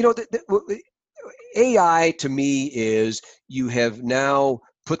 Well, AI to me is you have now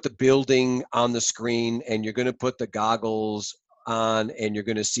put the building on the screen, and you're going to put the goggles on, and you're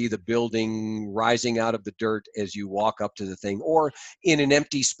going to see the building rising out of the dirt as you walk up to the thing. Or in an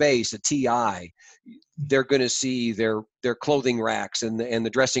empty space, a TI, they're going to see their clothing racks and the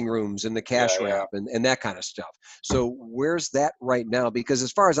dressing rooms and the cash wrap and that kind of stuff. So where's that right now? Because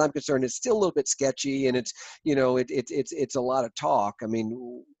as far as I'm concerned, it's still a little bit sketchy, and it's it's a lot of talk. I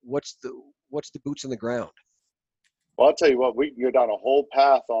mean, what's the boots on the ground? Well, I'll tell you what, we can go down a whole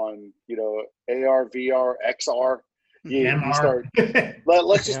path on AR, VR, XR. You start.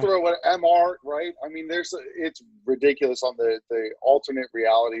 Let's just throw what MR, right? I mean, it's ridiculous on the alternate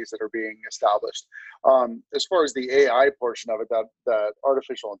realities that are being established. As far as the AI portion of it, that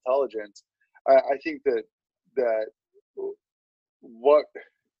artificial intelligence, I think that what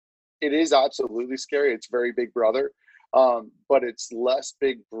it is absolutely scary. It's very Big Brother, but it's less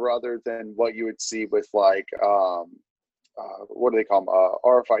Big Brother than what you would see with like what do they call them?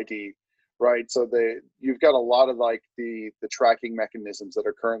 RFID. Right, so you've got a lot of like the tracking mechanisms that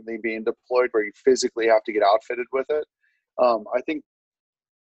are currently being deployed, where you physically have to get outfitted with it. I think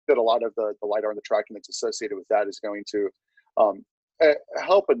that a lot of the LiDAR and the tracking that's associated with that is going to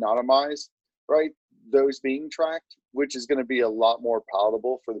help anonymize, right, those being tracked, which is going to be a lot more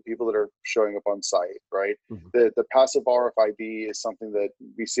palatable for the people that are showing up on site, right? Mm-hmm. The passive RFID is something that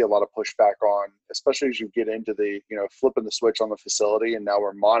we see a lot of pushback on, especially as you get into the, flipping the switch on the facility, and now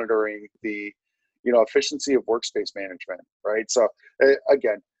we're monitoring the, efficiency of workspace management, right? So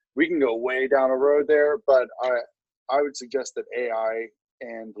again, we can go way down a road there, but I would suggest that AI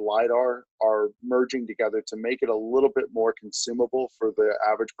and LiDAR are merging together to make it a little bit more consumable for the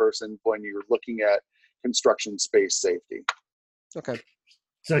average person when you're looking at construction space safety. Okay.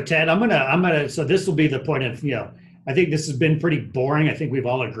 So Ted, so this will be the point of, I think this has been pretty boring. I think we've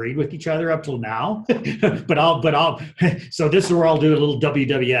all agreed with each other up till now, so this is where I'll do a little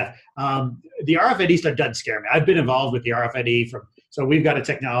WWF. The RFID stuff doesn't scare me. I've been involved with the RFID so we've got a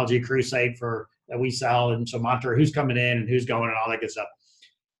technology crew site that we sell, and so monitor who's coming in and who's going and all that good stuff.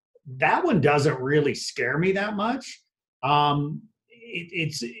 That one doesn't really scare me that much.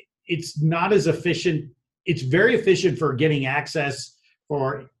 It's not as efficient. It's very efficient for getting access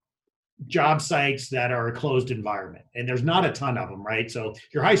for job sites that are a closed environment, and there's not a ton of them, right? So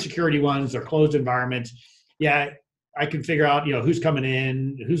your high security ones are closed environments. Yeah, I can figure out who's coming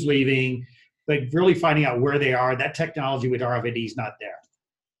in, who's leaving, but really finding out where they are, that technology with RFID is not there.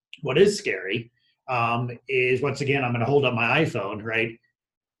 What is scary is, once again, I'm going to hold up my iPhone, right?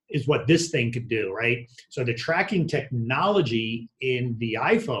 Is what this thing could do, right? So the tracking technology in the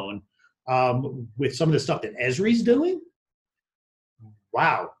iPhone, with some of the stuff that Esri's doing,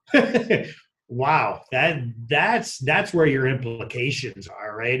 wow, wow, that's where your implications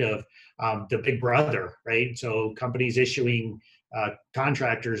are, right? Of the Big Brother, right? So companies issuing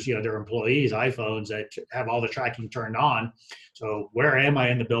contractors, their employees iPhones that have all the tracking turned on. So where am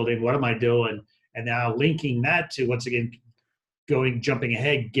I in the building? What am I doing? And now linking that to, once again, jumping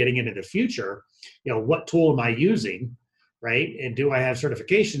ahead, getting into the future, what tool am I using, right? And do I have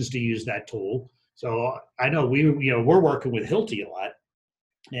certifications to use that tool? So I know we're working with Hilti a lot,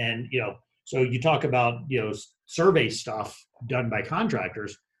 and so you talk about survey stuff done by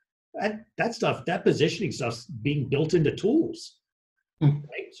contractors. That stuff, that positioning stuff's being built into tools,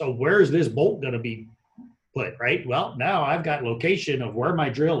 right? So where is this bolt going to be put, right? Well, now I've got location of where my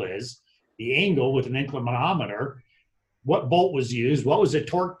drill is, the angle with an inclinometer, what bolt was used, what was it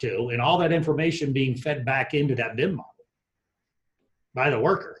torqued to, and all that information being fed back into that BIM model by the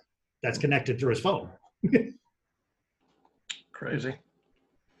worker that's connected through his phone. Crazy.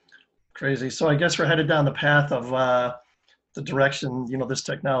 So I guess we're headed down the path of the direction, this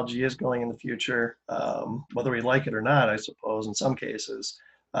technology is going in the future, whether we like it or not, I suppose, in some cases.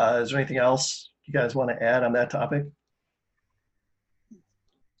 Is there anything else you guys want to add on that topic?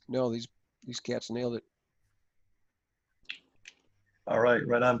 No, these cats nailed it. All right,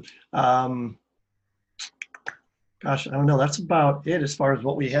 right on. Gosh, I don't know. That's about it as far as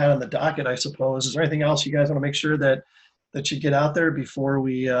what we had on the docket, I suppose. Is there anything else you guys want to make sure that you get out there before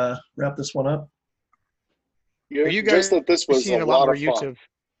we wrap this one up? Yeah, you guys just that this was seeing a lot more of YouTube?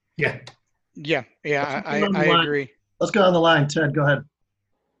 fun. Yeah, I agree. Let's go on the line. Ted, go ahead.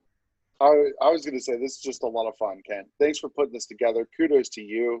 I was going to say, this is just a lot of fun, Kent. Thanks for putting this together. Kudos to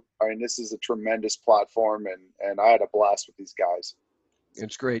you. I mean, this is a tremendous platform, and I had a blast with these guys.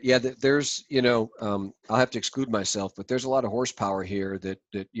 It's great. Yeah, there's, I'll have to exclude myself, but there's a lot of horsepower here that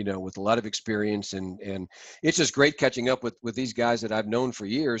with a lot of experience, and it's just great catching up with these guys that I've known for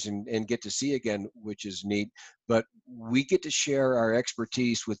years and get to see again, which is neat. But we get to share our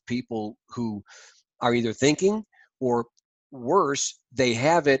expertise with people who are either thinking, or worse, they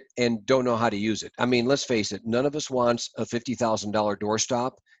have it and don't know how to use it. I mean, let's face it, none of us wants a $50,000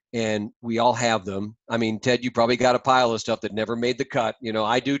 doorstop, and we all have them. I mean, Ted, you probably got a pile of stuff that never made the cut.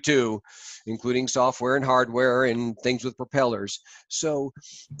 I do too, including software and hardware and things with propellers. So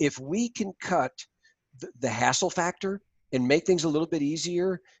if we can cut the hassle factor and make things a little bit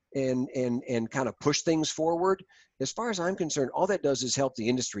easier and kind of push things forward, as far as I'm concerned, all that does is help the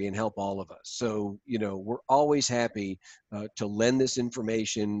industry and help all of us. So, we're always happy to lend this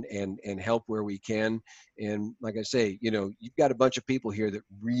information and help where we can. And like I say, you've got a bunch of people here that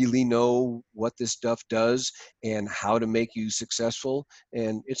really know what this stuff does and how to make you successful.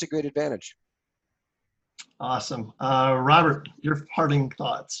 And it's a great advantage. Awesome. Robert, your parting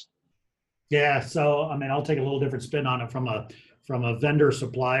thoughts. Yeah, so I mean, I'll take a little different spin on it from a vendor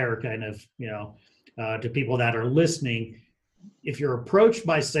supplier kind of, to people that are listening. If you're approached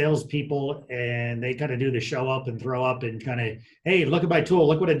by salespeople and they kind of do the show up and throw up and kind of, hey, look at my tool,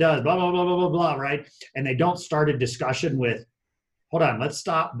 look what it does, blah, blah, blah, blah, blah, blah, right? And they don't start a discussion with, hold on, let's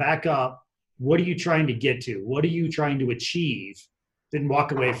stop, back up. What are you trying to get to? What are you trying to achieve? Then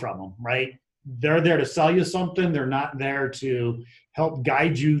walk away from them, right? They're there to sell you something. They're not there to help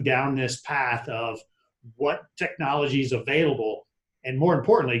guide you down this path of what technology is available. And more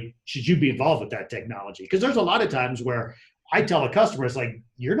importantly, should you be involved with that technology? Because there's a lot of times where I tell a customer, it's like,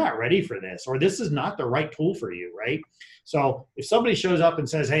 you're not ready for this, or this is not the right tool for you, right? So if somebody shows up and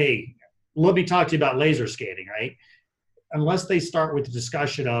says, hey, let me talk to you about laser scanning, right? Unless they start with the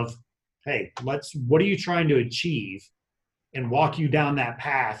discussion of, hey, what are you trying to achieve? And walk you down that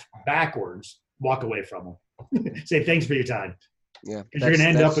path backwards, walk away from them. Say, thanks for your time. Yeah. Because you're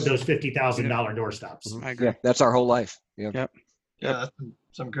going to end up with those $50,000 doorstops. I agree. Yeah, that's our whole life. Yeah. Yep. Yeah,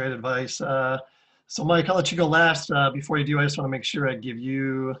 some great advice. So Mike, I'll let you go last. Before you do, I just want to make sure I give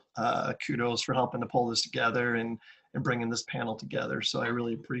you kudos for helping to pull this together and bringing this panel together. So I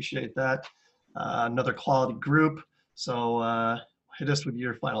really appreciate that. Another quality group. So hit us with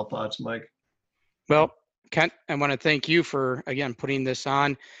your final thoughts, Mike. Well, Kent, I want to thank you for, again, putting this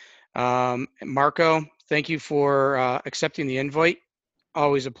on. Marco, thank you for accepting the invite.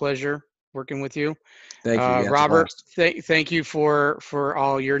 Always a pleasure working with you. Thank you. Yeah, Robert, thank you for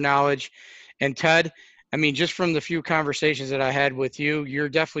all your knowledge. And Ted, I mean, just from the few conversations that I had with you, you're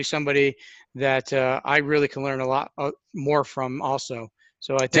definitely somebody that I really can learn a lot more from also.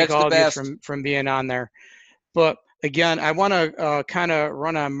 So I thank all of you from being on there. But again, I want to kind of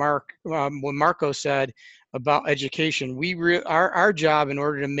run on what Marco said about education. Our job, in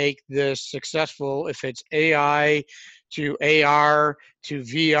order to make this successful, if it's AI to AR to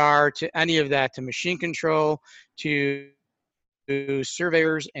VR to any of that, to machine control, to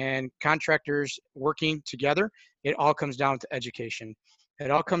surveyors and contractors working together, it all comes down to education.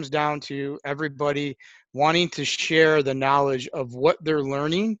 It all comes down to everybody wanting to share the knowledge of what they're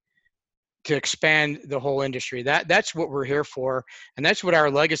learning to expand the whole industry. That's what we're here for. And that's what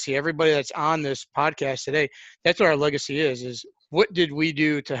our legacy, everybody that's on this podcast today, that's what our legacy is what did we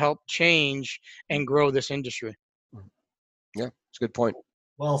do to help change and grow this industry? Yeah, it's a good point.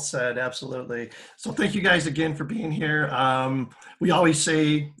 Well said. Absolutely. So thank you guys again for being here. We always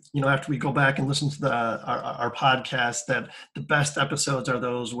say, after we go back and listen to our podcast, that the best episodes are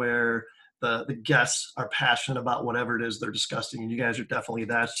those where the guests are passionate about whatever it is they're discussing. And you guys are definitely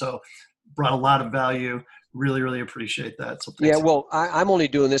that. So brought a lot of value. Really, really appreciate that. So thanks. Yeah, well, I'm only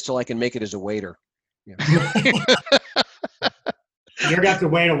doing this till I can make it as a waiter. Yeah. You're going to have to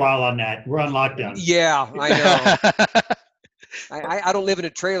wait a while on that. We're on lockdown. Yeah, I know. I don't live in a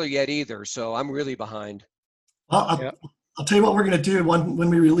trailer yet either, so I'm really behind. Well, I'll tell you what we're going to do. When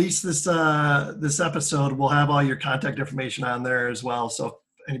we release this episode, we'll have all your contact information on there as well. So if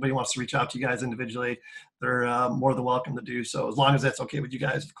anybody wants to reach out to you guys individually, they're more than welcome to do so, as long as that's okay with you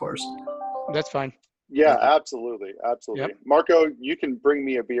guys, of course. That's fine. Yeah, absolutely. Absolutely. Yep. Marco, you can bring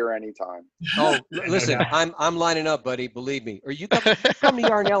me a beer anytime. Oh, listen, I'm lining up, buddy. Believe me. Or you come to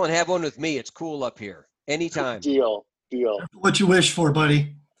Yarnell and have one with me. It's cool up here. Anytime. Deal. What you wish for,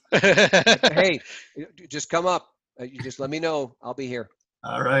 buddy. Hey, just come up. You just let me know. I'll be here.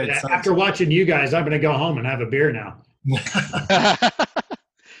 All right. After watching you guys, I'm going to go home and have a beer now.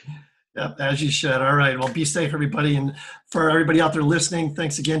 Yep. As you should. All right. Well, be safe, everybody. And for everybody out there listening,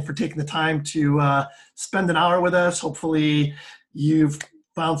 thanks again for taking the time to spend an hour with us. Hopefully you've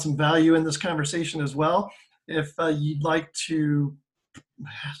found some value in this conversation as well. If you'd like to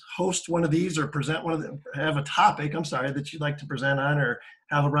host one of these or present one of them, have a topic, that you'd like to present on or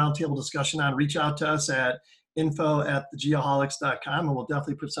have a roundtable discussion on, reach out to us at info@thegeoholics.com and we'll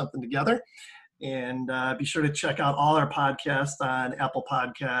definitely put something together. And be sure to check out all our podcasts on Apple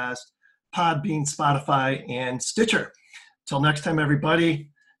Podcasts, Podbean, Spotify, and Stitcher. Till next time,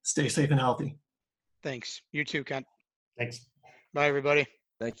 everybody, stay safe and healthy. Thanks. You too, Kent. Thanks. Bye, everybody.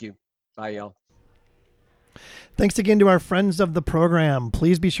 Thank you. Bye, y'all. Thanks again to our friends of the program.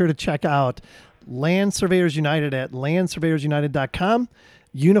 Please be sure to check out Land Surveyors United at landsurveyorsunited.com,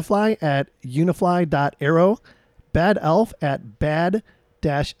 Unifly at unifly.aero, Bad Elf at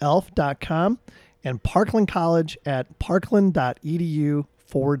bad-elf.com, and Parkland College at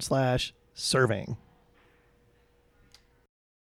parkland.edu/surveying.